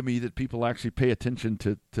funny to me that people actually pay attention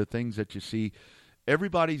to things that you see.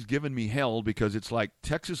 Everybody's giving me hell because it's like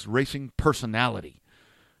Texas racing personality.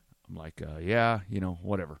 I'm like,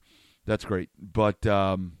 whatever. That's great. But,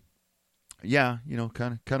 kind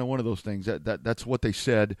of one of those things. That's what they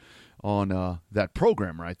said on that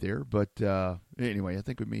program right there. But anyway, I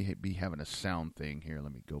think we may be having a sound thing here.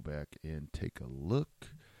 Let me go back and take a look.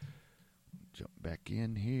 Jump back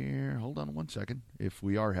in here. Hold on one second. If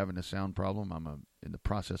we are having a sound problem, I'm in the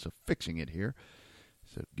process of fixing it here.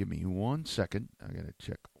 So give me 1 second. I got to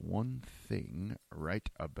check one thing right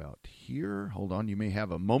about here. Hold on. You may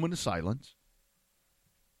have a moment of silence.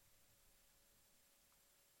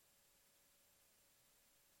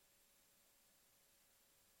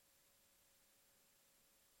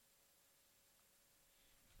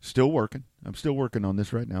 Still working. I'm still working on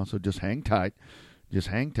this right now, so just hang tight.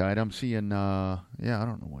 I'm seeing, I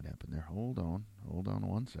don't know what happened there. Hold on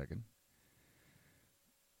 1 second.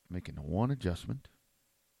 Making one adjustment.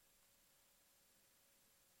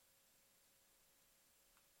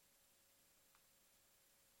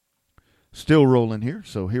 Still rolling here,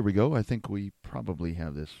 so here we go. I think we probably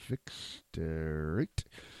have this fixed right.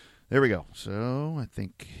 There we go. So I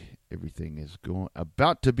think everything is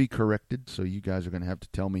about to be corrected, so you guys are going to have to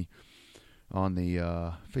tell me on the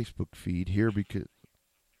Facebook feed here because,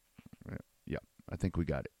 yeah, I think we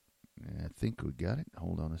got it.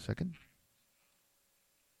 Hold on a second.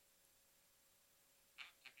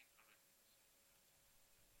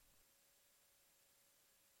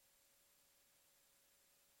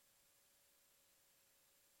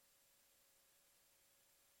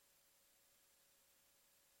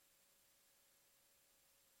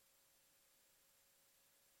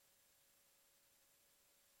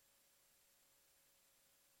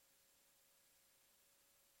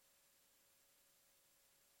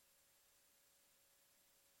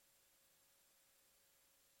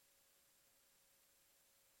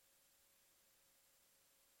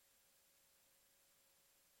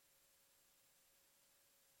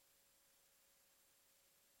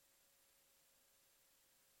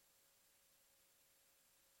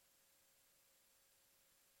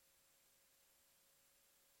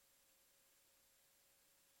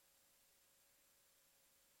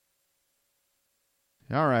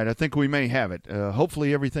 All right, I think we may have it.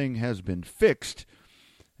 Hopefully everything has been fixed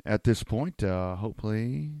at this point.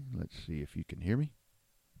 Hopefully, let's see if you can hear me.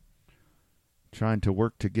 Trying to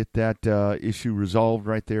work to get that issue resolved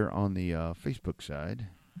right there on the Facebook side.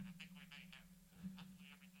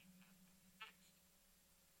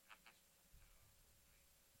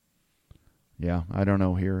 Yeah, I don't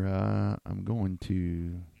know here. I'm going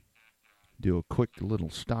to do a quick little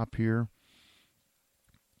stop here.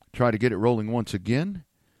 Try to get it rolling once again.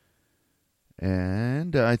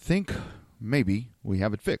 And I think maybe we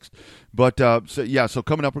have it fixed. But, so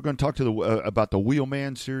coming up, we're going to talk to about the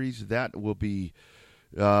Wheelman series. That will be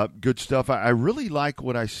good stuff. I really like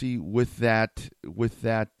what I see with that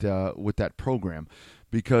program,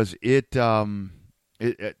 because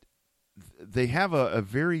they have a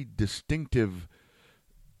very distinctive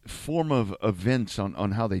form of events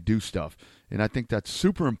on how they do stuff, and I think that's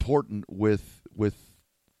super important with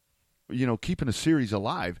keeping a series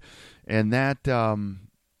alive, and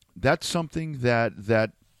that's something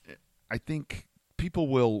that I think people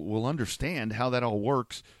will understand how that all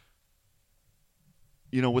works.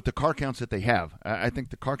 With the car counts that they have, I think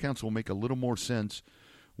the car counts will make a little more sense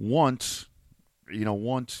once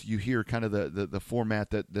you hear kind of the format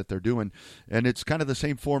that they're doing, and it's kind of the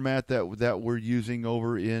same format that we're using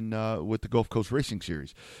over in with the Gulf Coast Racing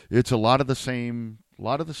Series. It's a lot of the same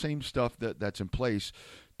stuff that's in place,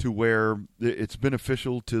 to where it's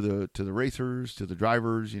beneficial to the racers, to the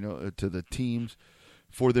drivers, to the teams,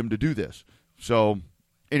 for them to do this. So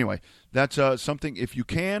anyway, that's something. If you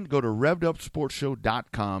can, go to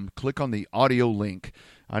Rev'dUpSportsShow.com, click on the audio link.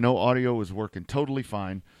 I know audio is working totally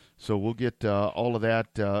fine, so we'll get all of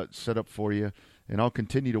that set up for you, and I'll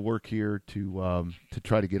continue to work here to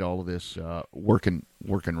try to get all of this working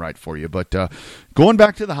right for you. But going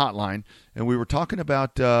back to the hotline, and we were talking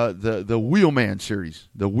about the Wheelman series,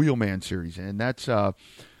 and that's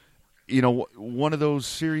one of those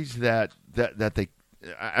series that they.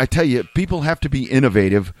 I tell you, people have to be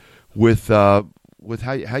innovative with how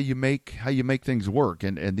you make things work,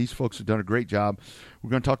 and these folks have done a great job. We're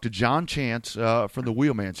going to talk to John Chance from the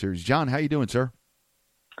Wheelman series. John, how you doing, sir?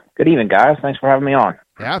 Good evening, guys. Thanks for having me on.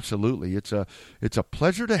 Absolutely, it's a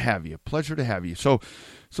pleasure to have you. So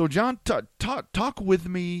John, talk with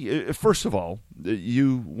me. First of all,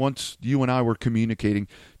 once you and I were communicating,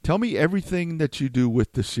 tell me everything that you do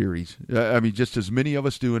with the series. I mean, just as many of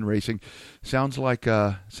us do in racing. Sounds like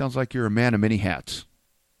you're a man of many hats.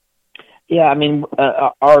 Yeah, I mean,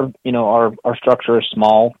 our structure is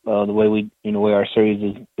small. The way way our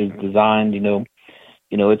series is designed,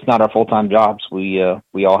 it's not our full-time jobs. We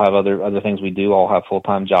all have other things we do. All have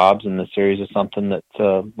full-time jobs, and the series is something that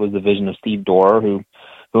was the vision of Steve Dorer, who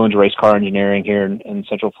owns race car engineering here in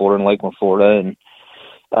Central Florida and Lakeland, Florida, and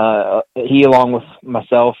he, along with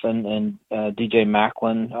myself and DJ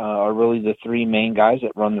Macklin, are really the three main guys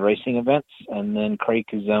that run the racing events. And then Craig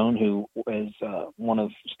Cazone, who is one of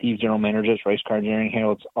Steve's general managers, race car engineering,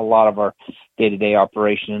 handles a lot of our day-to-day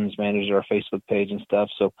operations, manages our Facebook page and stuff.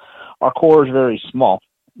 So our core is very small.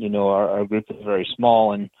 Our group is very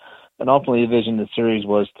small, and ultimately the vision of the series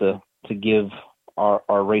was to give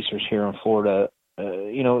our racers here in Florida,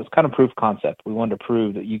 it's kind of proof concept. We wanted to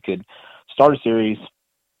prove that you could start a series,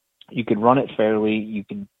 you could run it fairly, you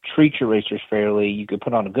could treat your racers fairly, you could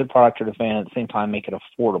put on a good product to the fan, at the same time make it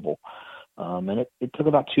affordable. And it took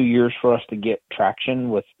about 2 years for us to get traction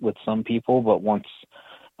with some people, but once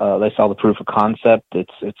they saw the proof of concept,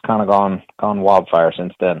 it's kind of gone wildfire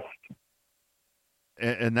since then.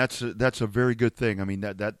 And that's a very good thing. I mean,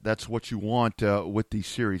 that's what you want with these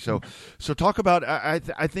series. So talk about. I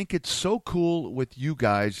think it's so cool with you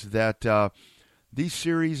guys that these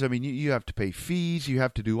series. I mean, you have to pay fees. You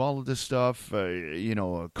have to do all of this stuff.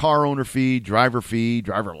 A car owner fee, driver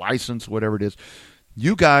license, whatever it is.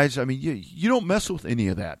 You guys, I mean, you don't mess with any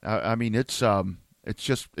of that. I mean, it's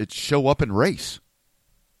show up and race.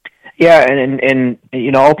 Yeah, and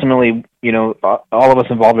ultimately, all of us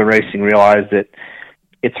involved in racing realize that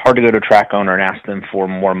it's hard to go to a track owner and ask them for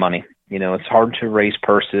more money. It's hard to raise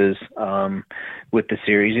purses with the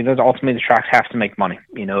series. Ultimately the tracks have to make money.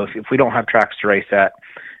 If we don't have tracks to race at,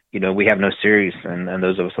 we have no series. And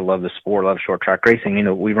those of us that love the sport, love short track racing,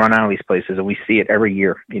 we run out of these places and we see it every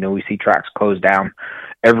year. We see tracks close down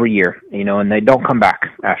every year, and they don't come back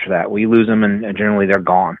after that. We lose them and generally they're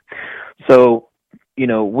gone. So,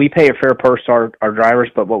 we pay a fair purse to our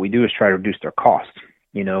drivers, but what we do is try to reduce their costs.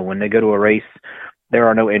 When they go to a race, there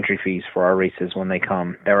are no entry fees for our races when they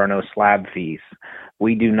come. There are no slab fees.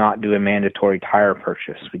 We do not do a mandatory tire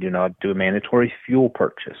purchase. We do not do a mandatory fuel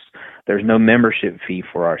purchase. There's no membership fee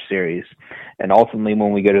for our series. And ultimately,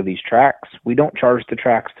 when we go to these tracks, we don't charge the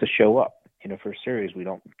tracks to show up. For a series, we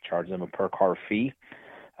don't charge them a per car fee.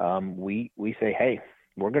 We say, hey,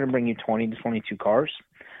 we're going to bring you 20 to 22 cars.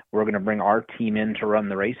 we're going to bring our team in to run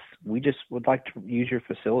the race. We just would like to use your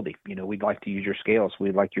facility. We'd like to use your scales.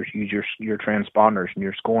 We'd like to use your transponders and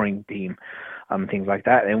your scoring team, things like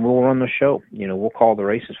that. And we'll run the show. We'll call the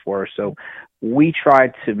races for us. So we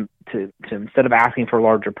try to instead of asking for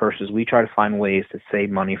larger purses, we try to find ways to save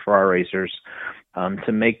money for our racers,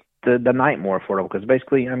 to make the night more affordable. Because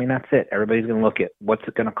basically, that's it. Everybody's going to look at what's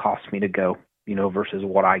it going to cost me to go, versus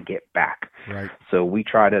what I get back. Right. So we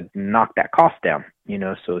try to knock that cost down,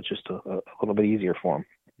 so it's just a little bit easier for them.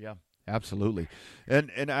 Yeah, absolutely.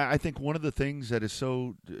 And I think one of the things that is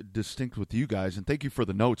so distinct with you guys, and thank you for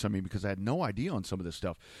the notes, because I had no idea on some of this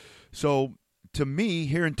stuff. So to me,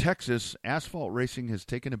 here in Texas, asphalt racing has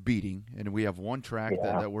taken a beating, and we have one track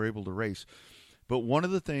that we're able to race. But one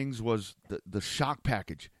of the things was the shock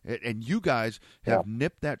package. And you guys have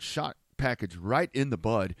nipped that shock package right in the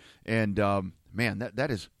bud. And, man, that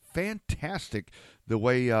is fantastic the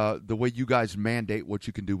way you guys mandate what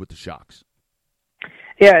you can do with the shocks.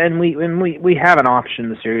 Yeah, and we have an option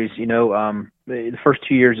in the series. The first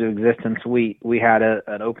 2 years of existence, we had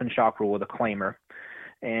an open shock rule with a claimer,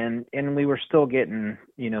 and we were still getting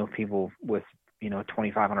people with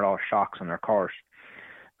 $2,500 shocks on their cars.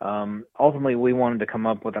 Ultimately, we wanted to come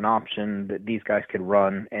up with an option that these guys could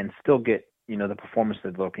run and still get the performance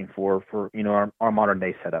they're looking for our modern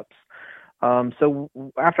day setups. So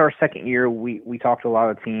after our second year, we talked to a lot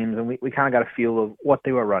of teams, and we kind of got a feel of what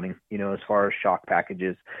they were running, as far as shock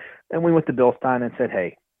packages. And we went to Bilstein and said,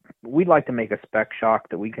 hey, we'd like to make a spec shock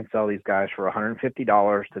that we can sell these guys for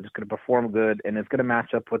 $150 that's going to perform good, and it's going to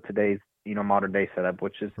match up with today's, modern day setup,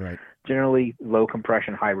 which is generally low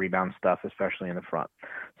compression, high rebound stuff, especially in the front.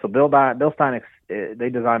 So Bilstein, they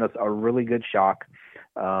designed us a really good shock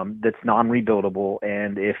that's non-rebuildable,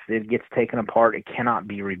 and if it gets taken apart, it cannot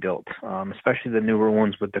be rebuilt, especially the newer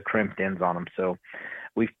ones with the crimped ends on them. So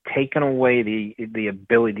we've taken away the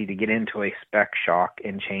ability to get into a spec shock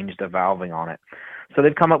and change the valving on it. So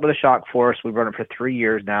they've come up with a shock for us. We've run it for 3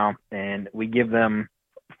 years now, and we give them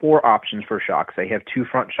 4 options for shocks. They have 2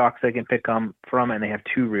 front shocks they can pick from, and they have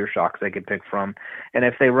 2 rear shocks they can pick from. And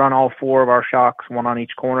if they run all 4 of our shocks, one on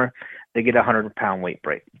each corner, they get a 100-pound weight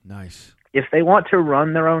break. Nice. If they want to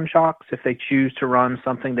run their own shocks, if they choose to run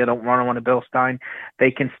something they don't run on a Bilstein, they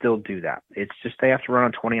can still do that. It's just they have to run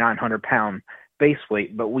a 2,900-pound base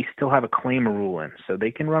weight, but we still have a claimer rule in. So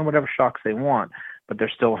they can run whatever shocks they want, but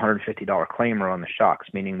there's still a $150 claimer on the shocks,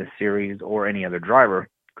 meaning the series or any other driver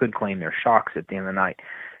could claim their shocks at the end of the night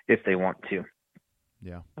if they want to.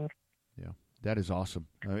 Yeah. That is awesome.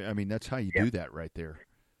 That's how you do that right there.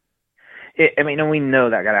 And we know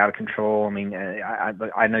that got out of control.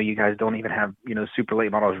 I know you guys don't even have, super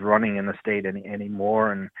late models running in the state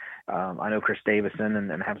anymore. And I know Chris Davison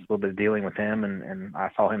and have a little bit of dealing with him. And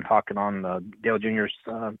I saw him talking on Dale Jr.'s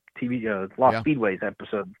TV, Lost Speedways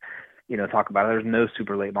episode, talk about it. There's no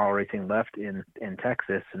super late model racing left in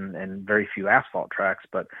Texas and very few asphalt tracks.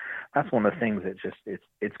 But that's one of the things that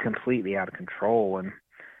it's completely out of control.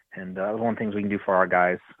 And one of the things we can do for our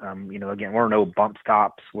guys, again, we're no bump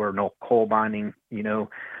stops, we're no coal binding,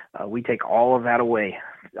 we take all of that away,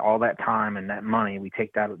 all that time and that money, we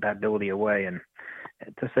take that ability away and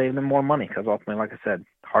to save them more money, because ultimately, like I said,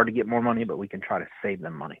 hard to get more money, but we can try to save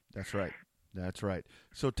them money. That's right.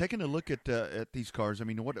 So taking a look at these cars,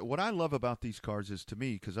 what I love about these cars is, to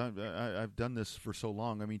me, because I've done this for so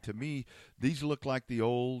long. To me, these look like the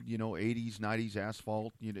old, 80s, 90s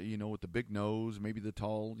asphalt, with the big nose, maybe the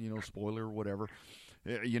tall, spoiler, whatever.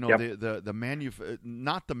 Not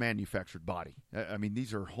the manufactured body.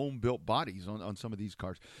 These are home built bodies on some of these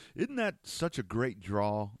cars. Isn't that such a great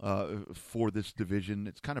draw for this division?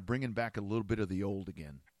 It's kind of bringing back a little bit of the old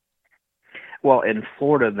again. Well, in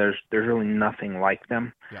Florida, there's really nothing like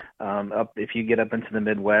them. Yeah. If you get up into the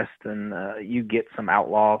Midwest, and you get some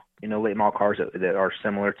outlaw, late model cars that are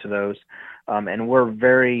similar to those. And we're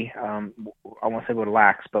very, I won't say we're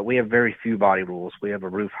lax, but we have very few body rules. We have a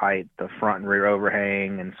roof height, the front and rear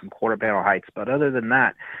overhang, and some quarter panel heights. But other than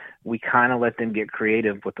that, we kind of let them get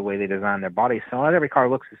creative with the way they design their bodies. So not every car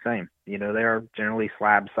looks the same. They're generally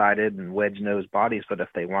slab-sided and wedge-nose bodies, but if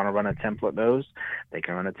they want to run a template nose, they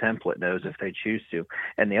can run a template nose if they choose to.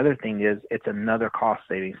 And the other thing is, it's another cost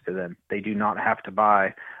savings to them. They do not have to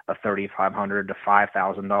buy a $3,500 to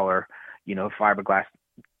 $5,000, fiberglass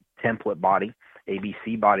template body,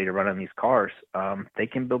 ABC body to run on these cars. They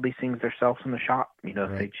can build these things themselves in the shop,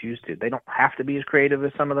 if they choose to. They don't have to be as creative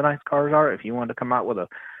as some of the nice cars are. If you want to come out with a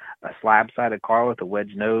slab-sided car with a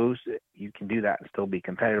wedge nose, you can do that and still be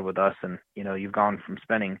competitive with us. And, you've gone from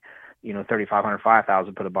spending, $3,500, $5,000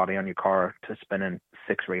 to put a body on your car to spending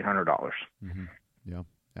 $600 or $800. Mm-hmm. Yeah,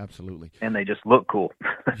 absolutely. And they just look cool.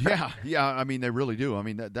 Yeah. I mean, they really do. I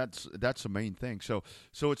mean, that's the main thing. So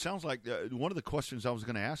it sounds like one of the questions I was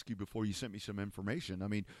going to ask you before you sent me some information. I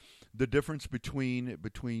mean, the difference between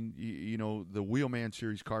the Wheelman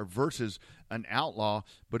Series car versus an Outlaw,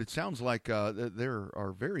 but it sounds like there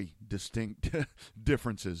are very distinct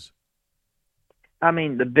differences. I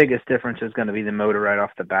mean, the biggest difference is going to be the motor right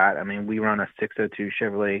off the bat. I mean, we run a 602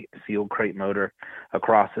 Chevrolet sealed crate motor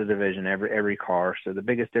across the division, every car. So the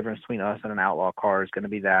biggest difference between us and an Outlaw car is going to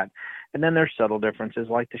be that. And then there's subtle differences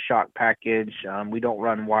like the shock package. We don't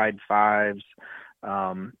run wide fives. We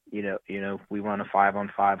run a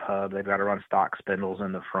 5-on-5 hub. They've got to run stock spindles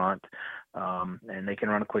in the front. And they can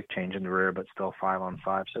run a quick change in the rear, but still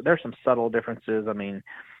 5-on-5. So there's some subtle differences. I mean,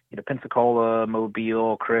 Pensacola,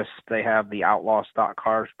 Mobile, Crisp, they have the Outlaw stock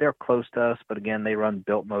cars. They're close to us, but again, they run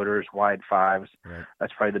built motors, wide fives. Right.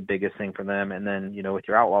 That's probably the biggest thing for them. And then, with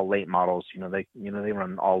your Outlaw late models, they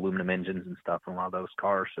run all aluminum engines and stuff in a lot of those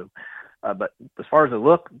cars. So, but as far as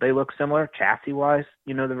they look similar chassis wise.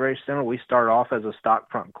 They're very similar. We start off as a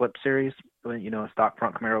stock front clip series, a stock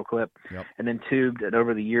front Camaro clip, and then tubed. And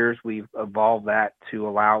over the years, we've evolved that to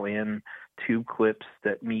allow in tube clips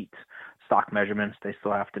that meet stock measurements. They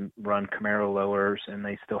still have to run Camaro lowers, and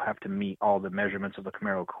they still have to meet all the measurements of the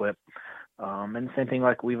Camaro clip. And the same thing,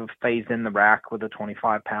 like we've phased in the rack with a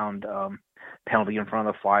 25-pound penalty in front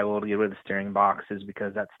of the flywheel to get rid of the steering boxes,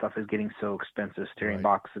 because that stuff is getting so expensive. Steering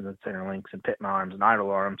boxes and center links and pitman arms and idle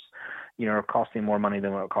arms, are costing more money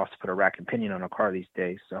than what it costs to put a rack and pinion on a car these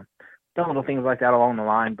days. So done little things like that along the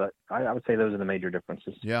line, but I would say those are the major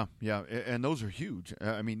differences. Yeah, and those are huge.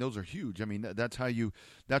 I mean, those are huge. I mean, that's how you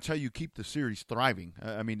keep the series thriving.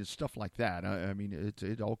 I mean, it's stuff like that. I mean,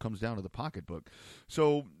 it all comes down to the pocketbook.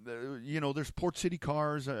 So, there's Port City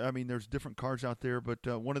cars. I mean, there's different cars out there. But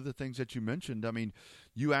one of the things that you mentioned, I mean,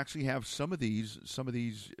 you actually have some of these,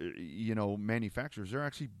 manufacturers. They're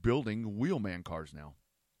actually building Wheelman cars now.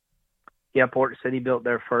 Yeah, Port City built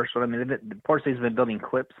their first one. I mean, Port City's been building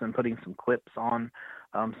clips and putting some clips on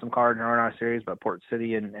some cars in our series, but Port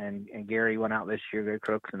City and Gary went out this year, Gary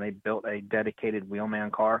Crooks, and they built a dedicated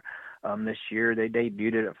Wheelman car this year. They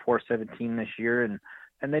debuted it at 417 this year, and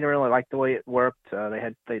they didn't really like the way it worked.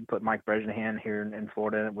 They put Mike Bresnahan here in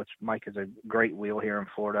Florida, which Mike is a great wheel here in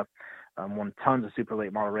Florida. Won tons of super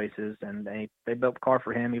late model races, and they built the car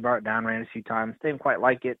for him. He brought it down, ran it a few times. They didn't quite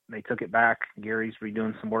like it. They took it back. Gary's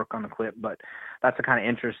redoing some work on the clip, but that's the kind of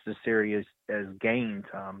interest the series has gained.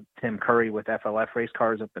 Tim Curry with FLF race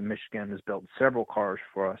cars up in Michigan has built several cars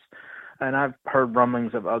for us, and I've heard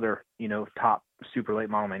rumblings of other top super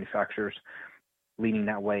late model manufacturers leaning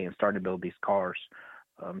that way and starting to build these cars.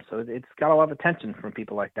 So it's got a lot of attention from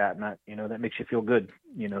people like that, and that that makes you feel good,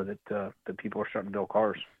 that people are starting to build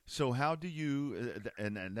cars. So how do you,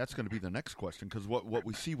 and that's going to be the next question, because what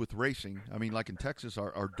we see with racing, I mean, like in Texas,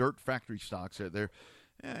 our dirt factory stocks, they're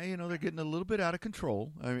getting a little bit out of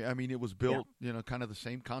control. I mean, it was built, kind of the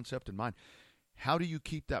same concept in mind. How do you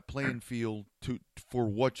keep that playing field for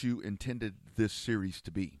what you intended this series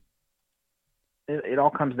to be? It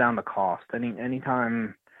all comes down to cost.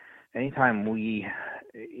 Anytime we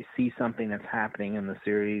see something that's happening in the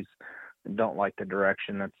series and don't like the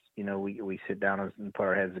direction, that's we sit down and put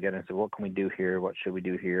our heads together and say, what can we do here? What should we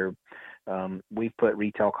do here? We've put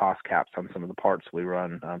retail cost caps on some of the parts we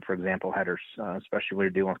run. For example, headers, especially when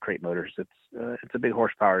you're dealing with crate motors. It's a big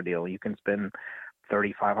horsepower deal. You can spend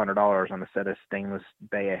 $3,500 on a set of stainless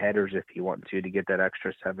Bay headers if you want to get that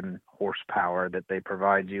extra 7 horsepower that they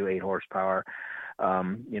provide you, 8 horsepower.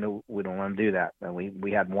 We don't want to do that.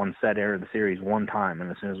 We had one set here in the series one time,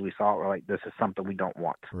 and as soon as we saw it, we're like, this is something we don't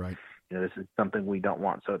want. Right. This is something we don't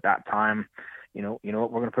want. So at that time, what, we're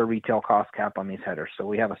going to put a retail cost cap on these headers. So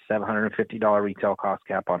we have a $750 retail cost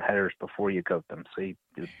cap on headers before you coat them. So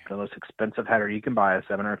the most expensive header you can buy is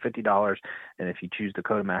 $750, and if you choose to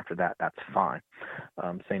coat them after that, that's fine.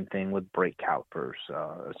 Same thing with brake calipers,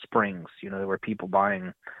 springs. There were people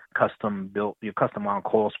buying custom wound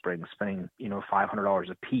coil springs, spending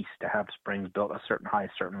 $500 a piece to have springs built a certain height,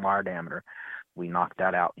 certain wire diameter. We knocked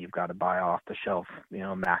that out. You've got to buy off the shelf,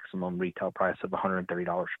 maximum retail price of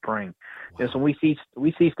 $130 spring. Wow. So we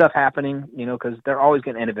see stuff happening, because they're always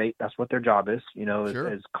going to innovate. That's what their job is. Sure.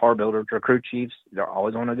 As car builders or crew chiefs, they're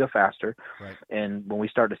always want to go faster. Right. And when we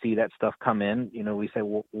start to see that stuff come in, we say,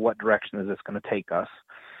 well, what direction is this going to take us?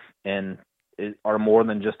 And are more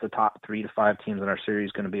than just the top 3 to 5 teams in our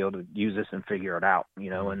series going to be able to use this and figure it out?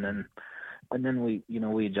 And then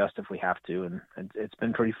we adjust if we have to, and it's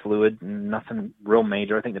been pretty fluid and nothing real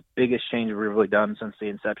major. I think the biggest change we've really done since the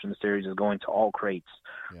inception of the series is going to all crates.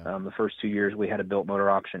 Yeah. The first 2 years we had a built motor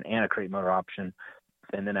option and a crate motor option.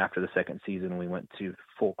 And then after the second season, we went to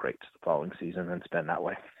full crates the following season, and it's been that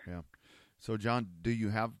way. Yeah. So, John, do you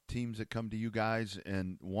have teams that come to you guys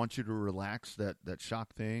and want you to relax that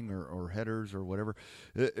shock thing or headers or whatever?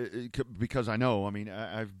 Because I know, I mean,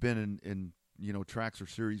 I've been in tracks or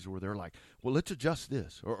series where they're like, well, let's adjust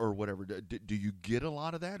this or whatever. Do you get a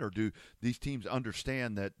lot of that, or do these teams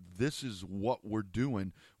understand that this is what we're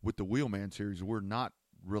doing with the Wheelman series? We're not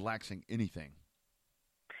relaxing anything.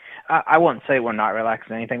 I wouldn't say we're not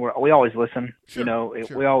relaxing anything. We always listen. Sure,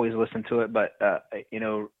 sure. We always listen to it. But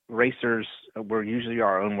racers, we're usually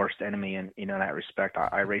our own worst enemy, and in that respect,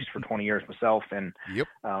 I raced for 20 years myself, and Yep.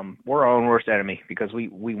 We're our own worst enemy because we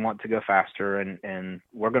want to go faster, and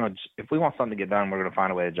we're gonna, if we want something to get done, we're gonna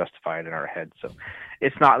find a way to justify it in our head. So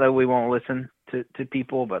it's not that we won't listen to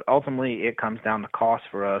people, but ultimately it comes down to cost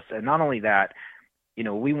for us. And not only that,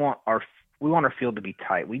 we want our field to be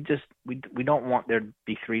tight. We don't want there to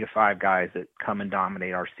be 3 to 5 guys that come and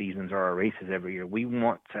dominate our seasons or our races every year. We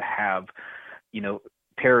want to have,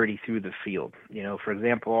 parity through the field. For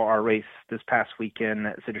example, our race this past weekend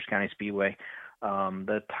at Citrus County Speedway,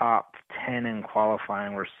 the top 10 in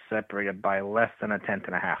qualifying were separated by less than a tenth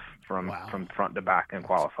and a half from front to back in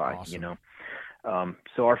qualifying. Awesome.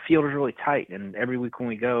 So our field is really tight, and every week when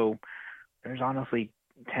we go, there's honestly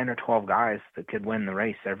 10 or 12 guys that could win the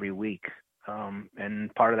race every week.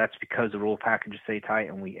 And part of that's because the rule package is so tight,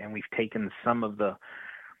 and we've taken some of the,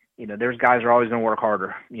 there's guys who are always going to work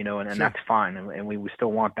harder, and Sure. that's fine. And we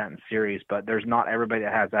still want that in series, but there's not everybody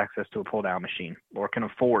that has access to a pull down machine or can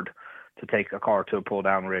afford to take a car to a pull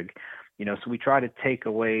down rig. So we try to take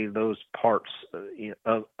away those parts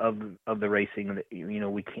of the racing that,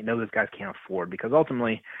 we can't, those guys can't afford, because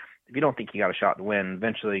ultimately, if you don't think you got a shot to win,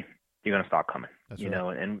 eventually you're going to stop coming, That's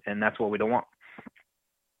right. and that's what we don't want.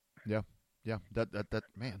 Yeah. Yeah, that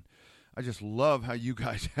man, I just love how you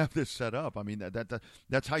guys have this set up. I mean,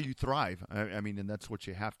 that's how you thrive. I mean, and that's what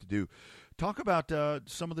you have to do. Talk about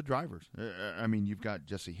some of the drivers. I mean, you've got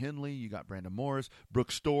Jesse Henley, you got Brandon Morris,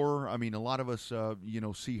 Brooke Storer. I mean, a lot of us,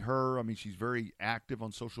 see her. I mean, she's very active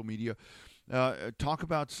on social media. Talk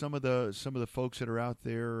about some of the folks that are out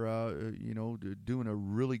there, doing a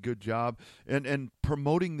really good job and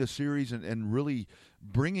promoting the series and really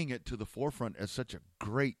bringing it to the forefront as such a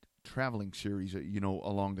great traveling series,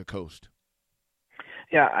 along the coast.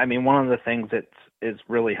 Yeah, I mean, one of the things that has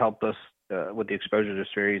really helped us with the exposure to the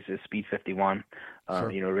series is Speed 51. Sure.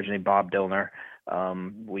 Originally Bob Dillner.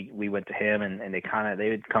 We went to him, and they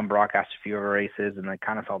would come broadcast a few of our races, and they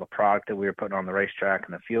kind of saw the product that we were putting on the racetrack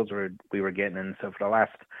and the fields we were getting. And so for the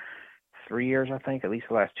last 3 years, I think, at least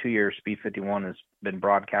the last 2 years, Speed 51 has been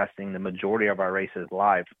broadcasting the majority of our races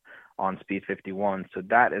live on Speed 51. So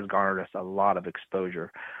that has garnered us a lot of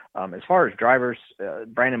exposure. As far as drivers,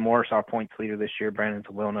 Brandon Morris, our points leader this year. Brandon's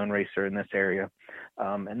a well-known racer in this area.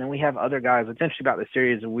 And then we have other guys. What's interesting about the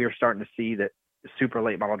series is we're starting to see that super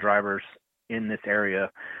late model drivers in this area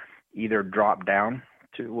either drop down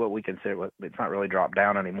to what we consider, it's not really drop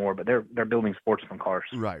down anymore, but they're building sportsman cars.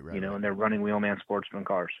 Right. And they're running Wheelman sportsman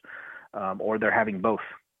cars. Or they're having both.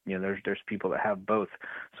 There's people that have both.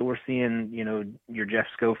 So we're seeing, your Jeff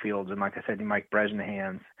Schofields and, like I said, Mike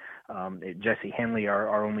Bresnahan's, Jesse Henley,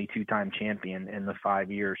 our only 2-time champion in the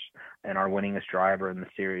 5 years and our winningest driver in the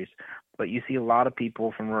series. But you see a lot of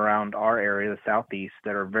people from around our area, the Southeast,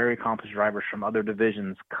 that are very accomplished drivers from other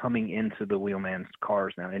divisions coming into the Wheelman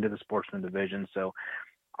cars now, into the sportsman division. So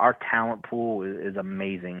our talent pool is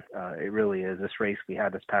amazing. It really is. This race we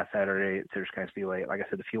had this past Saturday at Citrus County Speedway, like I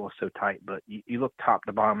said, the field was so tight, but you look top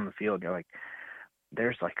to bottom of the field, and you're like,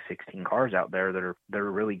 there's like 16 cars out there that are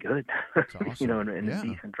really good, awesome. and Yeah.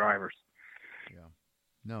 decent drivers. Yeah.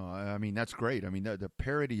 No, I mean, that's great. I mean, the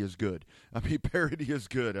parity is good. I mean, parity is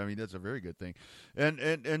good. I mean, that's a very good thing.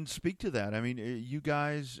 And speak to that. I mean, you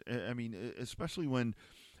guys, especially when,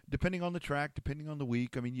 depending on the track, depending on the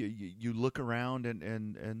week, I mean, you look around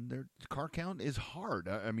and their car count is hard.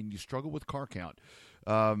 I mean, you struggle with car count.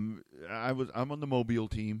 I'm on the Mobile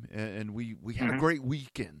team, and we had a great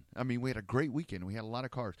weekend. I mean, we had a great weekend. We had a lot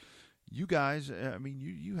of cars. You guys, I mean,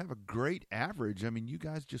 you have a great average. I mean, you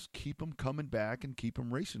guys just keep them coming back and keep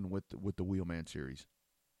them racing with the Wheelman series.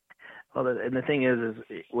 Well, and the thing is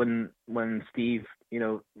when Steve,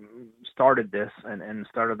 started this and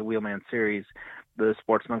started the Wheelman series, the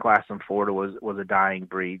sportsman class in Florida was a dying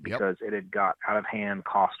breed because it had got out of hand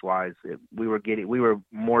cost wise. We were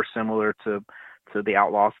more similar to the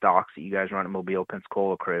outlaw stocks that you guys run at Mobile,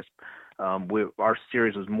 Pensacola, Crisp. Our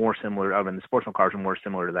series was more similar. I mean, the sportsman cars were more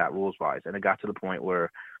similar to that rules wise, and it got to the point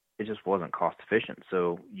where it just wasn't cost efficient.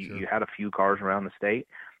 So you had a few cars around the state,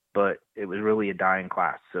 but it was really a dying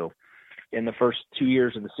class. So in the first 2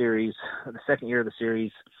 years of the series, the second year of the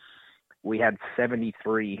series, we had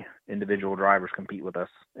 73 individual drivers compete with us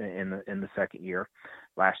in the second year.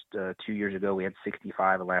 Last 2 years ago, we had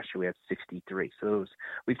 65, and last year we had 63. So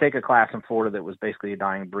we've taken a class in Florida that was basically a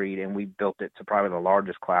dying breed, and we built it to probably the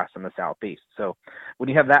largest class in the Southeast. So when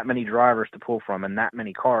you have that many drivers to pull from and that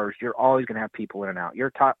many cars, you're always going to have people in and out.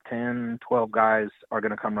 Your top 10, 12 guys are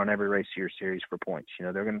going to come run every race of your series for points.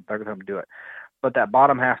 They're going to come do it. But that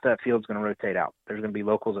bottom half of that field is going to rotate out. There's going to be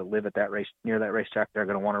locals that live at that race, near that racetrack. They're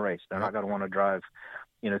going to want to race. They're not going to want to drive,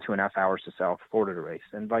 2.5 hours to South Florida to race,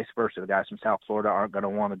 and vice versa. The guys from South Florida aren't going to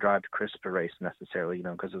want to drive to Crisp to race necessarily,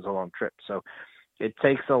 because it's a long trip. So it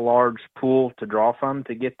takes a large pool to draw from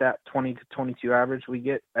to get that 20 to 22 average we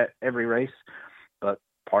get at every race. But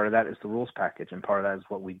part of that is the rules package, and part of that is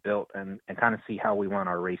what we built, and kind of see how we run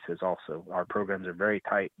our races also. Our programs are very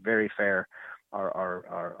tight, very fair.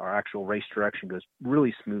 Our actual race direction goes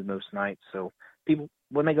really smooth most nights. So people,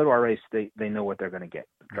 when they go to our race, they know what they're going to get.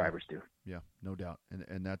 The drivers do. Yeah, no doubt,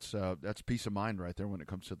 and that's peace of mind right there when it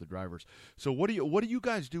comes to the drivers. So what do you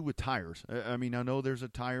guys do with tires? I mean, I know there's a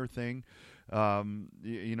tire thing,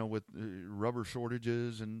 with rubber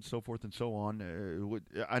shortages and so forth and so on.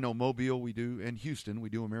 I know Mobile we do, and Houston we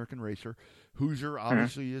do American Racer. Hoosier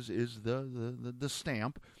obviously is the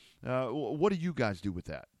stamp. What do you guys do with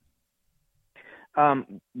that?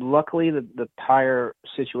 Luckily, the tire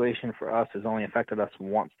situation for us has only affected us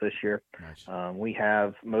once this year. Nice. We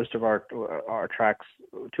have most of our tracks,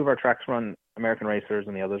 2 of our tracks run American Racers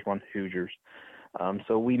and the others run Hoosiers.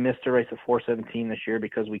 So we missed a race at 417 this year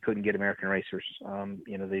because we couldn't get American Racers.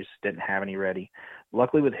 They just didn't have any ready.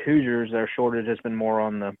 Luckily with Hoosiers, their shortage has been more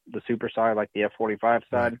on the super side, like the F45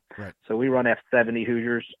 side. Right. So we run F70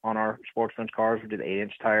 Hoosiers on our Sportsman's cars. We did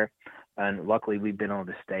 8-inch tire, and luckily we've been able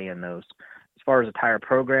to stay in those. As far as a tire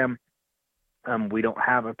program, we don't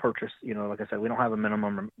have a purchase, like I said, we don't have a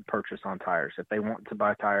minimum purchase on tires. If they want to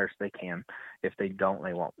buy tires, they can. If they don't,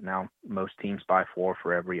 they won't. Now, most teams buy 4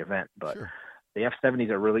 for every event, but sure. The F70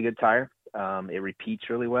 is a really good tire. It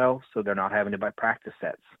repeats really well, so they're not having to buy practice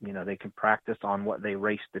sets. They can practice on what they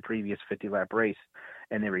raced the previous 50-lap race,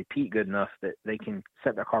 and they repeat good enough that they can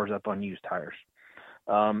set their cars up on used tires.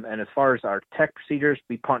 And as far as our tech procedures,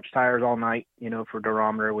 we punch tires all night. For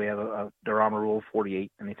durometer, we have a durometer rule of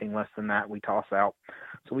 48. Anything less than that, we toss out.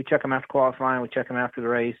 So we check them after qualifying, we check them after the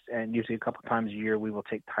race, and usually a couple times a year, we will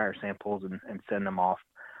take tire samples and send them off,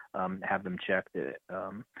 have them checked,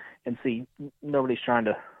 and see. Nobody's trying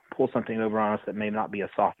to pull something over on us that may not be a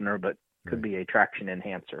softener, but could be a traction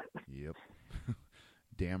enhancer. Yep.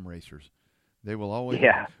 Damn racers. They will always.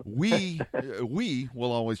 Yeah. We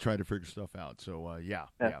will always try to figure stuff out. So yeah.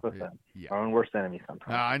 That's our own worst enemy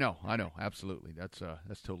sometimes. I know. Absolutely. That's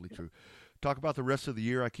totally true. Talk about the rest of the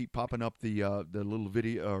year. I keep popping up the little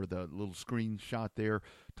video or the little screenshot there.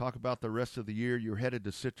 Talk about the rest of the year. You're headed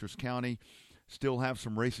to Citrus County. Still have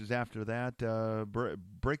some races after that.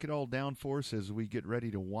 Break it all down for us as we get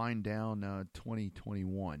ready to wind down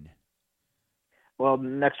 2021. Well, the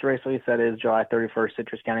next race, like you said, is July 31st,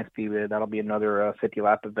 Citrus County Speedway. That'll be another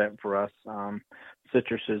 50-lap event for us.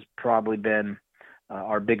 Citrus has probably been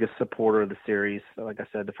our biggest supporter of the series. So like I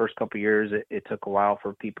said, the first couple of years, it took a while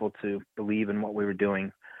for people to believe in what we were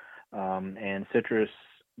doing. And Citrus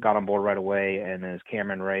got on board right away, and as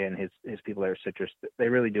Cameron Ray and his people there at Citrus, they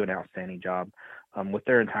really do an outstanding job with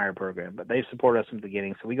their entire program. But they've supported us from the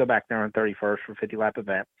beginning. So we go back there on 31st for a 50-lap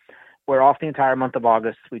event. We're off the entire month of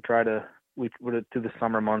August. We through the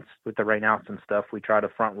summer months with the rainouts and stuff, we try to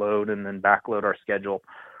front load and then back load our schedule.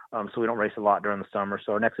 So we don't race a lot during the summer.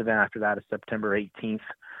 So our next event after that is September 18th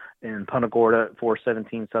in Punta Gorda at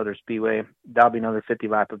 417 Southern Speedway. That'll be another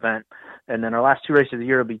 50-lap event. And then our last 2 races of the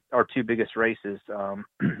year will be our 2 biggest races.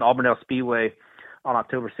 Auburndale Speedway on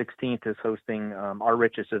October 16th is hosting our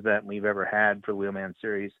richest event we've ever had for the Wheelman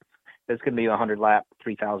Series. It's going to be a 100-lap,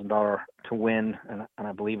 $3,000 to win, and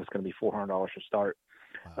I believe it's going to be $400 to start.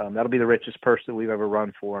 That'll be the richest purse that we've ever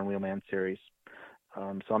run for in Wheelman Series.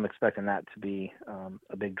 So I'm expecting that to be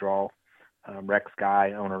a big draw. Rex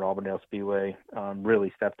Guy, owner of Auburndale Speedway,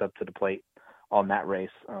 really stepped up to the plate on that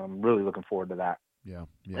race. Really looking forward to that. Yeah.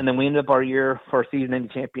 And then we end up our year for our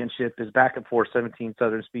season-ending championship is back at 417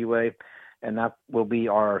 Southern Speedway, and that will be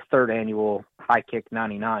our 3rd annual High Kick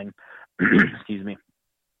 99. Excuse me.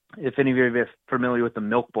 If any of you are familiar with the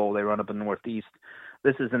Milk Bowl they run up in the Northeast,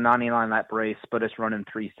 this is a 99-lap race, but it's run in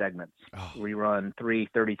 3 segments. Oh. We run 3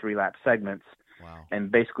 33-lap segments. Wow.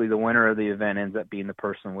 And basically the winner of the event ends up being the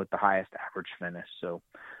person with the highest average finish. So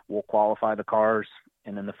we'll qualify the cars,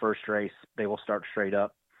 and in the first race, they will start straight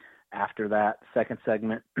up. After that second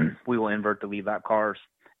segment, we will invert the lead lap cars,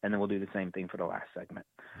 and then we'll do the same thing for the last segment.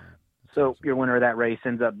 So your winner of that race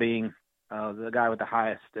ends up being the guy with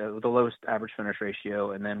the lowest average finish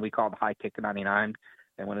ratio, and then we call it the high kick to 99.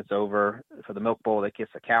 And when it's over, for the milk bowl, they kiss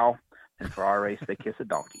a cow, and for our race, they kiss a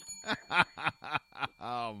donkey.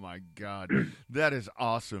 Oh my God, that is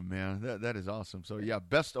awesome, man. That is awesome. So yeah,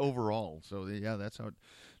 best overall. So yeah, that's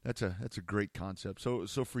a great concept. So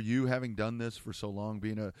for you, having done this for so long,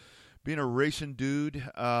 being a racing dude,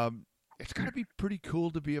 it's got to be pretty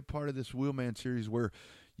cool to be a part of this Wheelman series where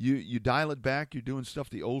you dial it back. You're doing stuff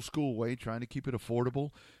the old school way, trying to keep it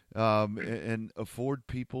affordable, and afford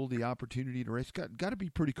people the opportunity to race. Got to be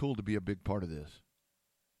pretty cool to be a big part of this.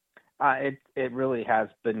 It really has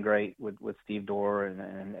been great with Steve Dorr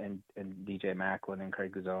and DJ Macklin and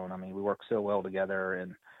Craig Guzone. I mean, we work so well together,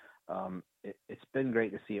 and it's been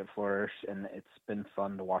great to see it flourish, and it's been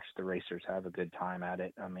fun to watch the racers have a good time at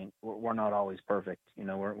it. I mean, we're not always perfect. You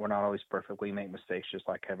know, we're not always perfect. We make mistakes just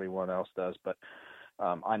like everyone else does, but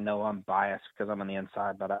I know I'm biased because I'm on the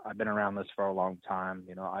inside, but I've been around this for a long time.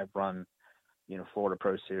 You know, I've run, Florida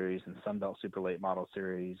Pro Series and Sunbelt Super Late Model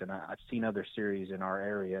Series, and I've seen other series in our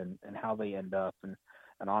area and how they end up. And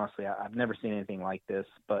honestly, I've never seen anything like this.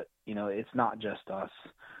 But it's not just us.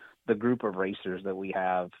 The group of racers that we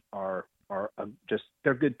have are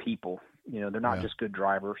they're good people. They're not just good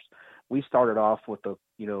drivers. We started off with the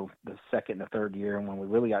second and the third year, and when we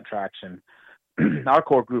really got traction, our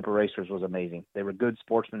core group of racers was amazing. They were good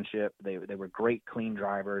sportsmanship. They were great, clean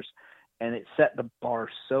drivers, and it set the bar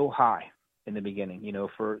so high in the beginning,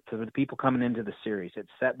 for the people coming into the series. It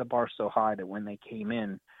set the bar so high that when they came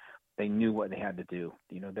in, they knew what they had to do.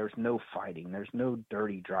 There's no fighting. There's no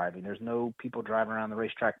dirty driving. There's no people driving around the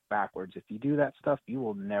racetrack backwards. If you do that stuff, you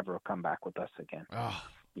will never come back with us again. Oh.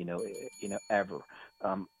 Ever.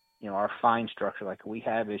 Our fine structure, like we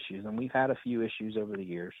have issues, and we've had a few issues over the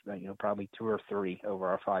years, probably 2 or 3 over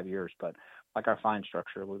our 5 years, but like our fine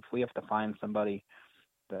structure, if we have to find somebody,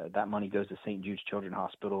 that money goes to St. Jude's Children's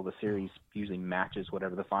Hospital. The series usually matches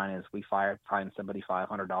whatever the fine is. We find somebody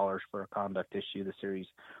 $500 for a conduct issue. The series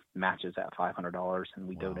matches that $500, and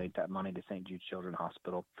we donate that money to St. Jude's Children's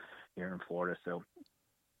Hospital here in Florida. So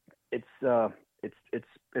it's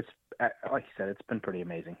like you said, it's been pretty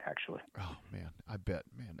amazing, actually. Oh man, I bet,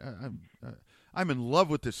 man. I'm in love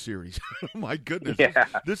with this series. My goodness, yeah.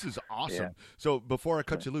 This is awesome. Yeah. So before I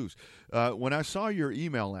cut you loose, when I saw your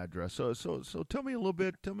email address, so tell me a little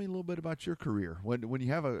bit about your career. When you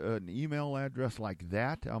have an email address like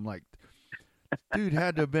that, I'm like, dude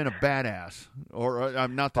had to have been a badass, or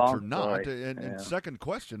I'm not that you're not. And second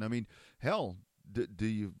question, I mean, hell, do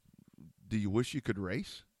you wish you could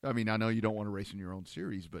race? I mean, I know you don't want to race in your own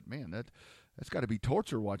series, but man, that's got to be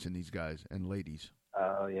torture watching these guys and ladies.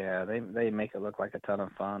 Oh yeah, they make it look like a ton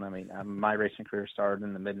of fun. I mean, my racing career started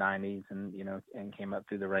in the mid '90s, and and came up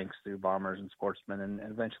through the ranks through bombers and sportsmen, and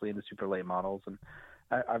eventually into super late models. And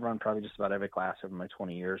I've run probably just about every class over my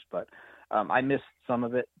 20 years. But I missed some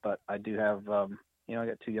of it. But I do have, I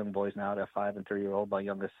got 2 young boys now, a 5 and 3-year-old.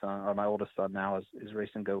 My oldest son now is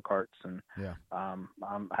racing go-karts, and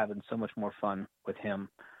I'm having so much more fun with him.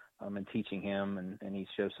 And teaching him, and he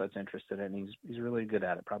shows such interest in it, and he's really good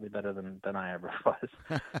at it, probably better than I ever was.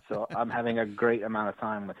 So I'm having a great amount of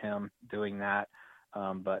time with him doing that.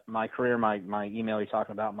 But my career, my email you're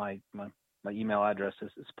talking about, my email address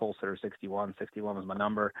is polesitter61. 61 was my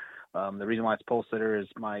number. The reason why it's polesitter is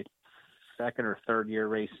my second or third year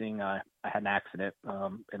racing, I had an accident,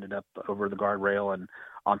 ended up over the guardrail and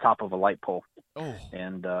on top of a light pole. Oh.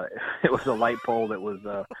 And it was a light pole that was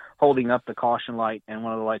holding up the caution light and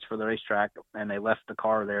one of the lights for the racetrack, and they left the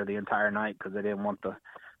car there the entire night because they didn't want the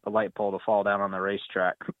light pole to fall down on the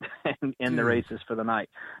racetrack and end the races for the night.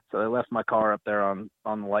 So they left my car up there on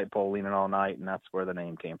the light pole leaning all night, and that's where the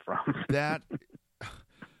name came from. That...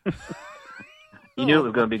 You knew it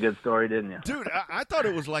was going to be a good story, didn't you? Dude, I thought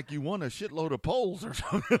it was like you won a shitload of poles or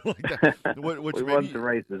something like that. We won some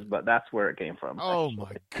races, but that's where it came from. Oh,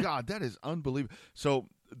 my God. That is unbelievable. So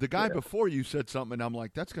the guy before you said something, and I'm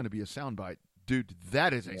like, that's going to be a soundbite. Dude,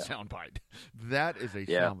 that is a soundbite. That is a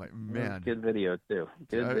soundbite. Man. Good video, too.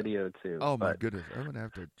 Oh, my goodness. I'm going to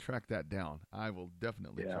have to track that down. I will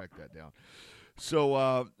definitely track that down.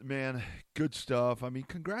 So, man, good stuff. I mean,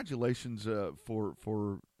 congratulations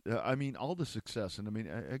for all the success, and I mean,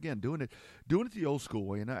 again, doing it the old school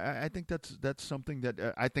way, and I think that's something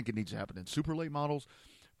that I think it needs to happen in super late models,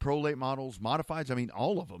 pro late models, modifieds. I mean,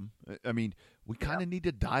 all of them. I mean, we kind of need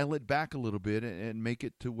to dial it back a little bit and make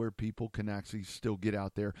it to where people can actually still get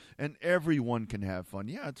out there and everyone can have fun.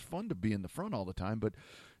 Yeah, it's fun to be in the front all the time, but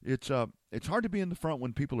it's hard to be in the front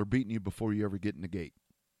when people are beating you before you ever get in the gate.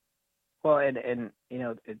 Well, and you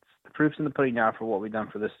know, it's the proof's in the pudding now for what we've done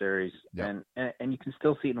for this series, Yep. and you can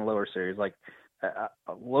still see it in the lower series. Like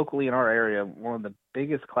locally in our area, one of the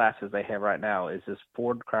biggest classes they have right now is this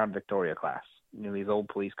Ford Crown Victoria class. You know, these old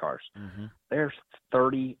police cars. Mm-hmm. There's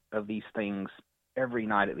 30 of these things every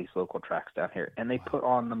night at these local tracks down here, and they put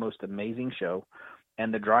on the most amazing show.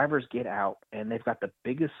 And the drivers get out, and they've got the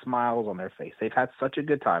biggest smiles on their face. They've had such a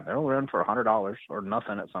good time. They're only running for $100 or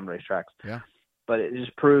nothing at some racetracks. Yeah. But it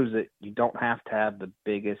just proves that you don't have to have the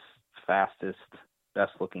biggest, fastest,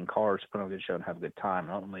 best-looking cars to put on a good show and have a good time.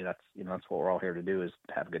 Ultimately, that's that's what we're all here to do, is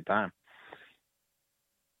have a good time.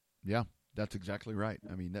 Yeah, that's exactly right.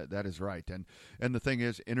 I mean, that is right. And the thing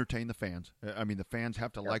is, entertain the fans. I mean, the fans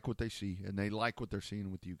have to like what they see, and they like what they're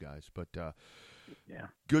seeing with you guys. But yeah,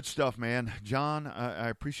 good stuff, man. John, I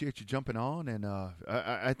appreciate you jumping on, and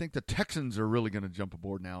I think the Texans are really going to jump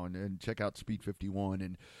aboard now and check out Speed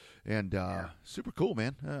 51, and super cool,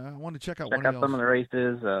 man. I want to check out some of the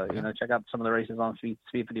races. Check out some of the races on Speed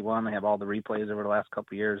 51. They have all the replays over the last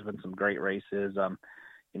couple of years. Been some great races.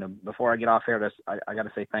 Before I get off here, I got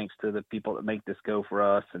to say thanks to the people that make this go for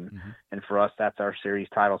us, and for us, that's our series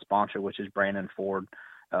title sponsor, which is Brandon Ford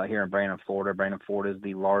here in Brandon, Florida. Brandon Ford is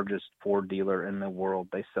the largest Ford dealer in the world.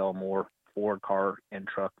 They sell more Ford car and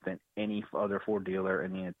truck than any other Ford dealer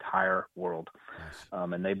in the entire world. Nice.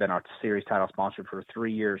 And they've been our series title sponsor for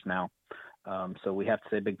 3 years now. So we have to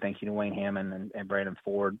say a big thank you to Wayne Hammond and Brandon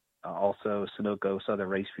Ford. Also, Sunoco, Southern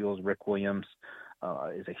Race Fuels, Rick Williams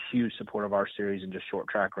is a huge supporter of our series and just short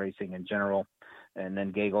track racing in general. And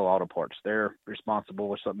then Gagel Auto Parts. They're responsible,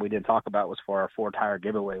 which something we didn't talk about, was for our 4-tire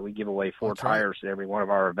giveaway. We give away 4 tires at every one of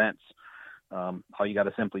our events. All you got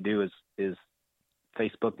to simply do is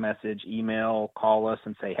Facebook message, email, call us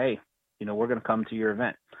and say, hey, we're going to come to your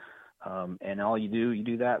event. And all you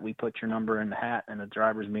do that, we put your number in the hat, and the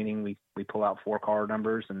driver's meeting, we pull out 4 car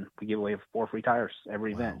numbers, and we give away 4 free tires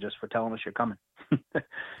every event just for telling us you're coming. There's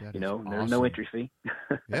awesome. no entry fee.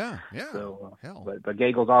 Yeah. So, hell. But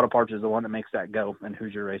Gagel's Auto Parts is the one that makes that go, and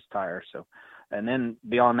Hoosier Race Tire. So, and then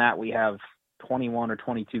beyond that, we have 21 or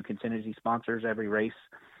 22 contingency sponsors every race.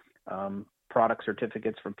 Product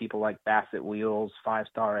certificates from people like Bassett Wheels,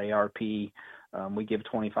 5-Star ARP. We give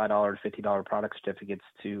 $25, $50 product certificates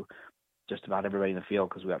to just about everybody in the field,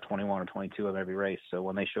 because we have 21 or 22 of every race. So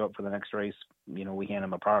when they show up for the next race, we hand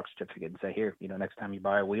them a product certificate and say, here, next time you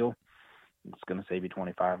buy a wheel, it's going to save you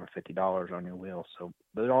 $25 or $50 on your wheel. So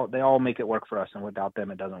they all make it work for us, and without them,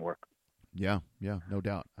 it doesn't work. Yeah, no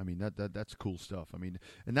doubt. I mean, that's cool stuff. I mean,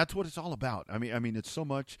 and that's what it's all about. I mean, it's so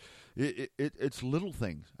much. It's little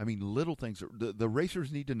things. I mean, little things. The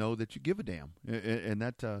racers need to know that you give a damn, and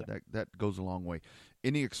that goes a long way.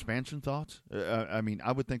 Any expansion thoughts? I mean,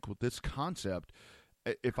 I would think with this concept,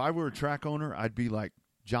 if I were a track owner, I'd be like,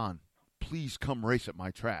 John, please come race at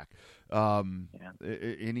my track.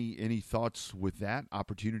 Any thoughts with that?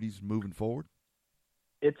 Opportunities moving forward?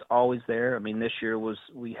 It's always there. I mean, this year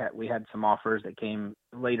we had some offers that came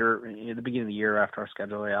later at the beginning of the year after our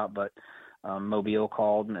schedule layout, but Mobile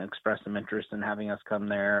called and expressed some interest in having us come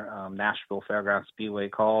there. Nashville Fairgrounds Speedway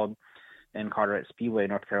called, and Carteret Speedway,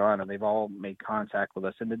 North Carolina. They've all made contact with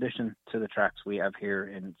us, in addition to the tracks we have here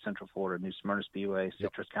in Central Florida: New Smyrna Speedway,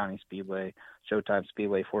 Citrus County Speedway, Showtime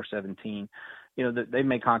Speedway, 417. They've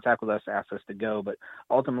made contact with us, asked us to go, but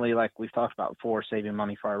ultimately, like we've talked about before, saving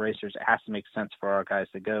money for our racers, it has to make sense for our guys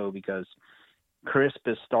to go, because Crisp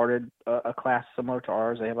has started a class similar to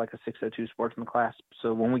ours. They have like a 602 Sportsman class.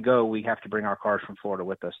 So when we go, we have to bring our cars from Florida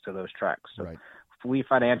with us to those tracks. So we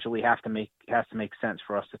financially has to make sense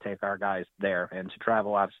for us to take our guys there, and to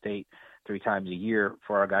travel out of state 3 times a year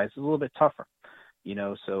for our guys is a little bit tougher.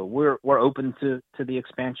 So we're open to the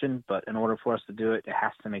expansion, but in order for us to do it, it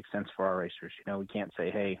has to make sense for our racers. We can't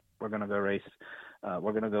say, hey, we're going to go race.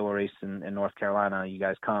 We're going to go race in North Carolina. You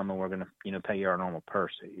guys come, and we're going to, pay you our normal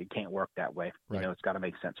purse. It can't work that way. Right. It's got to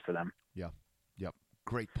make sense for them. Yeah. Yep.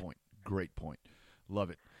 Great point.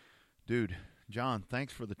 Love it, dude. John,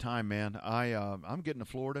 thanks for the time, man. I'm getting to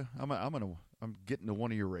Florida. I'm getting to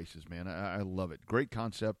one of your races, man. I love it. Great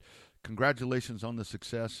concept. Congratulations on the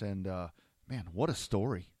success, and man, what a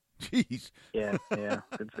story. Jeez. Yeah.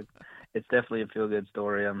 It's definitely a feel good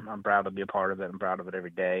story. I'm proud to be a part of it. I'm proud of it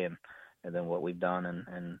every day, and then what we've done,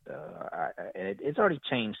 and it's already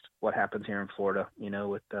changed what happens here in Florida.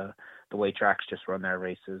 With the way tracks just run their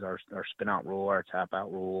races, our spin out rule, our tap out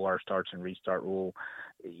rule, our starts and restart rule.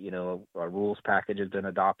 Our rules package has been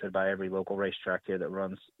adopted by every local racetrack here that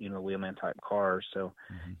runs wheelman type cars. So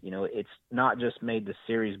it's not just made the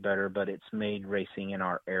series better, but it's made racing in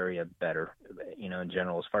our area better. In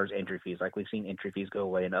general, as far as entry fees, like we've seen entry fees go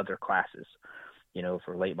away in other classes.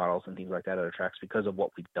 for late models and things like that at other tracks because of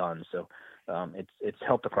what we've done. So it's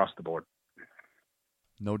helped across the board.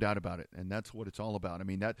 No doubt about it, and that's what it's all about. I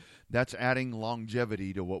mean, that's adding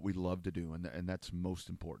longevity to what we love to do, and that's most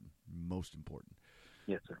important. Most important.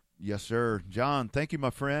 Yes, sir. Yes, sir. John, thank you,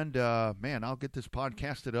 my friend. Man, I'll get this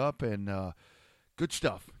podcasted up, and good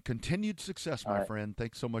stuff. Continued success, my friend.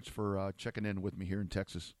 Thanks so much for checking in with me here in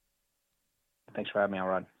Texas. Thanks for having me on,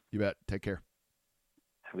 Rod. You bet. Take care.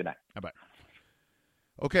 Have a good night. Bye-bye.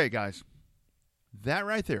 Okay, guys, that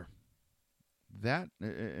right there. That,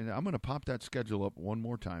 and I'm going to pop that schedule up one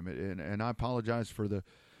more time, and I apologize for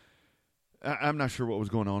I'm not sure what was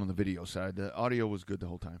going on the video side. The audio was good the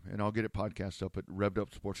whole time, and I'll get it podcast up at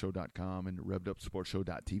revvedupsportshow.com and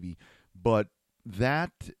revvedupsportshow.tv. But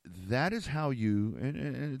that is how you, and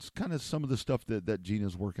it's kind of some of the stuff that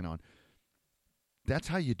Gina's working on. That's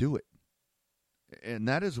how you do it. And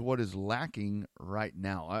that is what is lacking right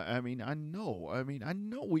now. I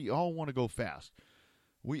know we all want to go fast.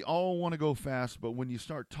 We all want to go fast, but when you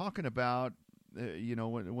start talking about,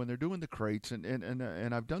 when they're doing the crates,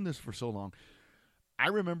 and I've done this for so long, I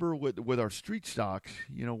remember with our street stocks,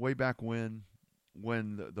 way back when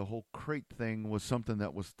the whole crate thing was something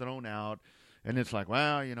that was thrown out, and it's like,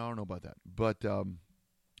 well, I don't know about that. But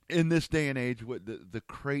in this day and age, the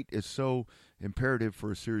crate is so imperative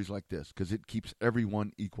for a series like this because it keeps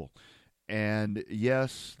everyone equal. And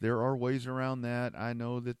yes, there are ways around that. I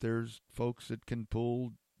know that there's folks that can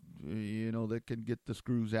pull, that can get the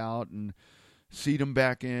screws out and seat them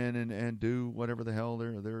back in and do whatever the hell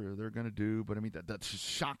they're going to do. But I mean, that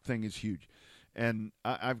shock thing is huge. And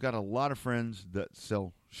I've got a lot of friends that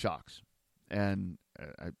sell shocks, and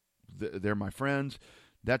they're my friends.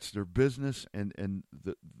 That's their business, and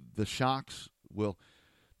the shocks will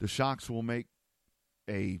make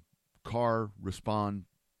a car respond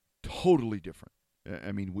totally different.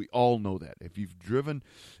 I mean, we all know that. If you've driven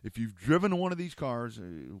one of these cars,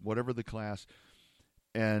 whatever the class,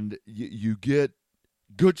 and you get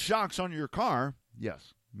good shocks on your car,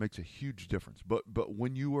 yes, makes a huge difference. But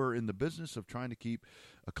when you are in the business of trying to keep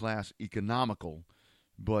a class economical,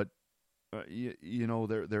 but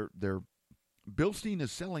they're Bilstein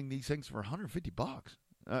is selling these things for $150.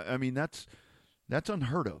 I mean, that's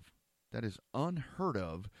unheard of. That is unheard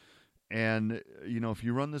of. And, if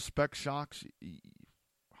you run the spec shocks,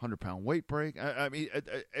 100-pound weight break, I mean,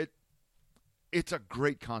 it's a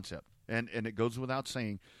great concept. And it goes without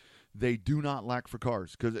saying, they do not lack for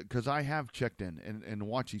cars. Because I have checked in and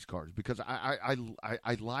watched these cars. Because I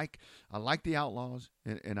like the Outlaws,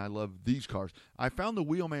 and I love these cars. I found the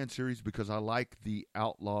Wheelman series because I like the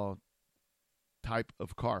Outlaw type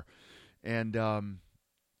of car. And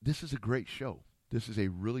this is a great show. This is a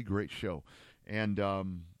really great show. And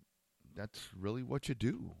that's really what you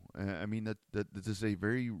do. I mean, that this is a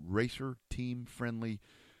very racer team friendly,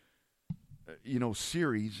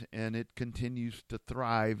 series, and it continues to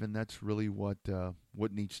thrive. And that's really what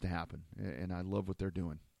needs to happen. And I love what they're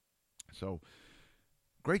doing. So,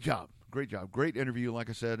 great job. Great interview. Like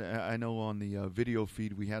I said, I know on the video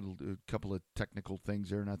feed we had a couple of technical things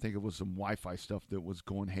there, and I think it was some Wi-Fi stuff that was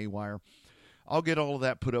going haywire. I'll get all of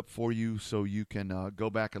that put up for you so you can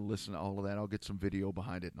go back and listen to all of that. I'll get some video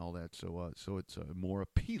behind it and all that, so it's more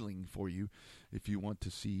appealing for you if you want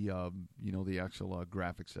to see the actual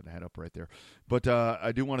graphics that I had up right there. But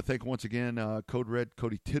I do want to thank once again Code Red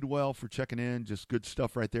Cody Tidwell for checking in. Just good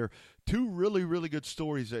stuff right there. Two really, really good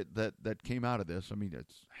stories that came out of this. I mean,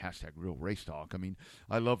 it's hashtag Real Race Talk. I mean,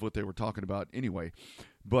 I love what they were talking about anyway.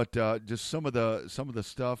 But just some of the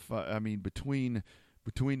stuff. I mean, between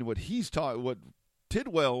what what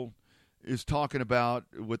Tidwell is talking about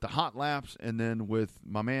with the hot laps, and then with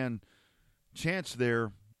my man Chance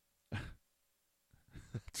there,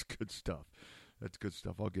 that's good stuff.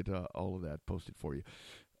 I'll get all of that posted for you.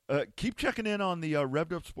 Keep checking in on the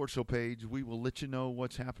Revved Up Sports Show page. We will let you know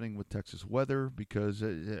what's happening with Texas weather, because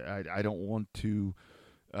I don't want to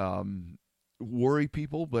worry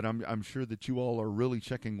people, but I'm sure that you all are really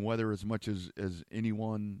checking weather as much as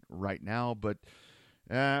anyone right now. But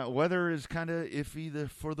weather is kind of iffy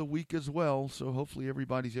for the week as well, so hopefully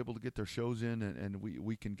everybody's able to get their shows in, and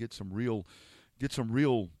we can get some real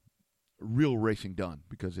racing done,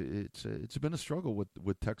 because it's been a struggle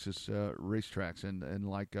with Texas racetracks, and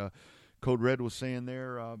like Code Red was saying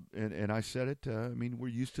there, and I said it. I mean, we're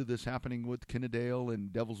used to this happening with Kennedale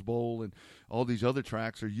and Devil's Bowl, and all these other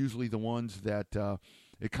tracks are usually the ones that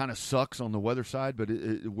it kind of sucks on the weather side, but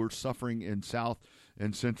we're suffering in South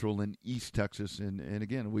and Central and East Texas, and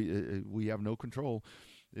again, we have no control.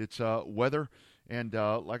 It's weather, and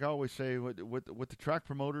like I always say with the track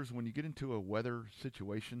promoters, when you get into a weather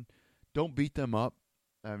situation, don't beat them up.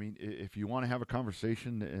 I mean, if you want to have a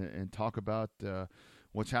conversation and talk about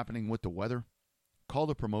what's happening with the weather, call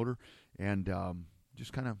the promoter and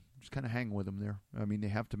just kind of hang with them there. I mean, they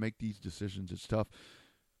have to make these decisions. It's tough.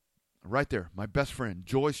 Right there, my best friend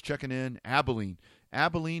Joyce checking in. Abilene.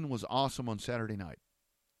 Abilene was awesome on Saturday night.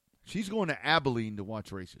 She's going to Abilene to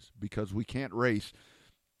watch races because we can't race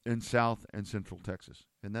in South and Central Texas,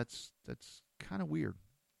 and that's kind of weird.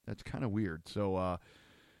 That's kind of weird. So,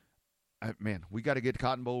 man, we got to get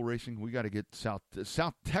Cotton Bowl racing. We got to get South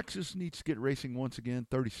Texas needs to get racing once again.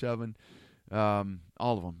 37, all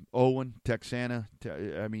of them. Owen, Texana.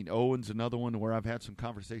 I mean, Owen's another one where I've had some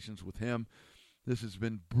conversations with him. This has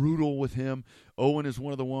been brutal with him. Owen is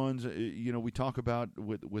one of the ones, we talk about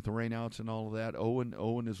with the rainouts and all of that.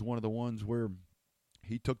 Owen is one of the ones where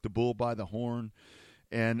he took the bull by the horn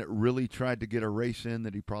and really tried to get a race in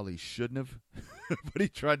that he probably shouldn't have, but he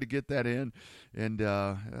tried to get that in. And,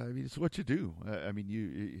 I mean, it's what you do. I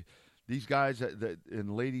mean, these guys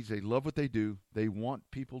and ladies, they love what they do. They want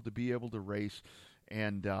people to be able to race.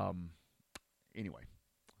 And anyway,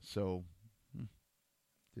 so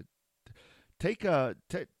take some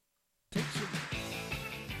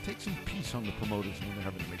peace on the promoters when they're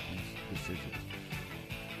having to make these decisions.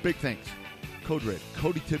 Big thanks. Code Red,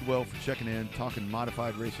 Cody Tidwell for checking in, talking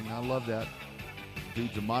modified racing. I love that.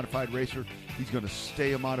 Dude's a modified racer. He's going to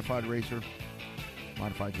stay a modified racer.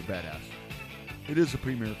 Modifieds are badass. It is a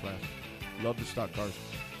premier class. Love the stock cars.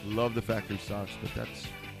 Love the factory stocks, but it's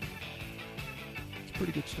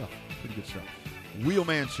pretty good stuff. Pretty good stuff.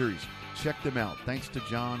 Wheelman Series. Check them out. Thanks to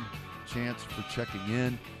John Chance for checking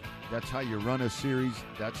in. That's how you run a series.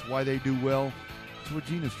 That's why they do well. That's what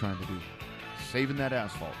Gina's trying to do. Saving that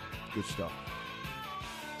asphalt. Good stuff.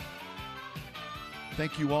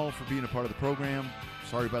 Thank you all for being a part of the program.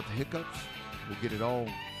 Sorry about the hiccups. We'll get it all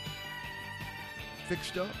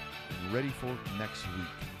fixed up and ready for next week.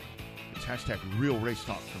 It's hashtag Real Race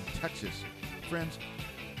Talk from Texas. Friends,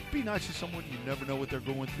 be nice to someone. You never know what they're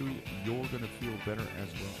going through. You're going to feel better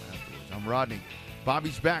as well afterwards. I'm Rodney.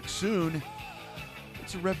 Bobby's back soon.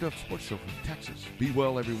 It's a Revved Up Sports Show from Texas. Be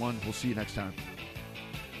well, everyone. We'll see you next time.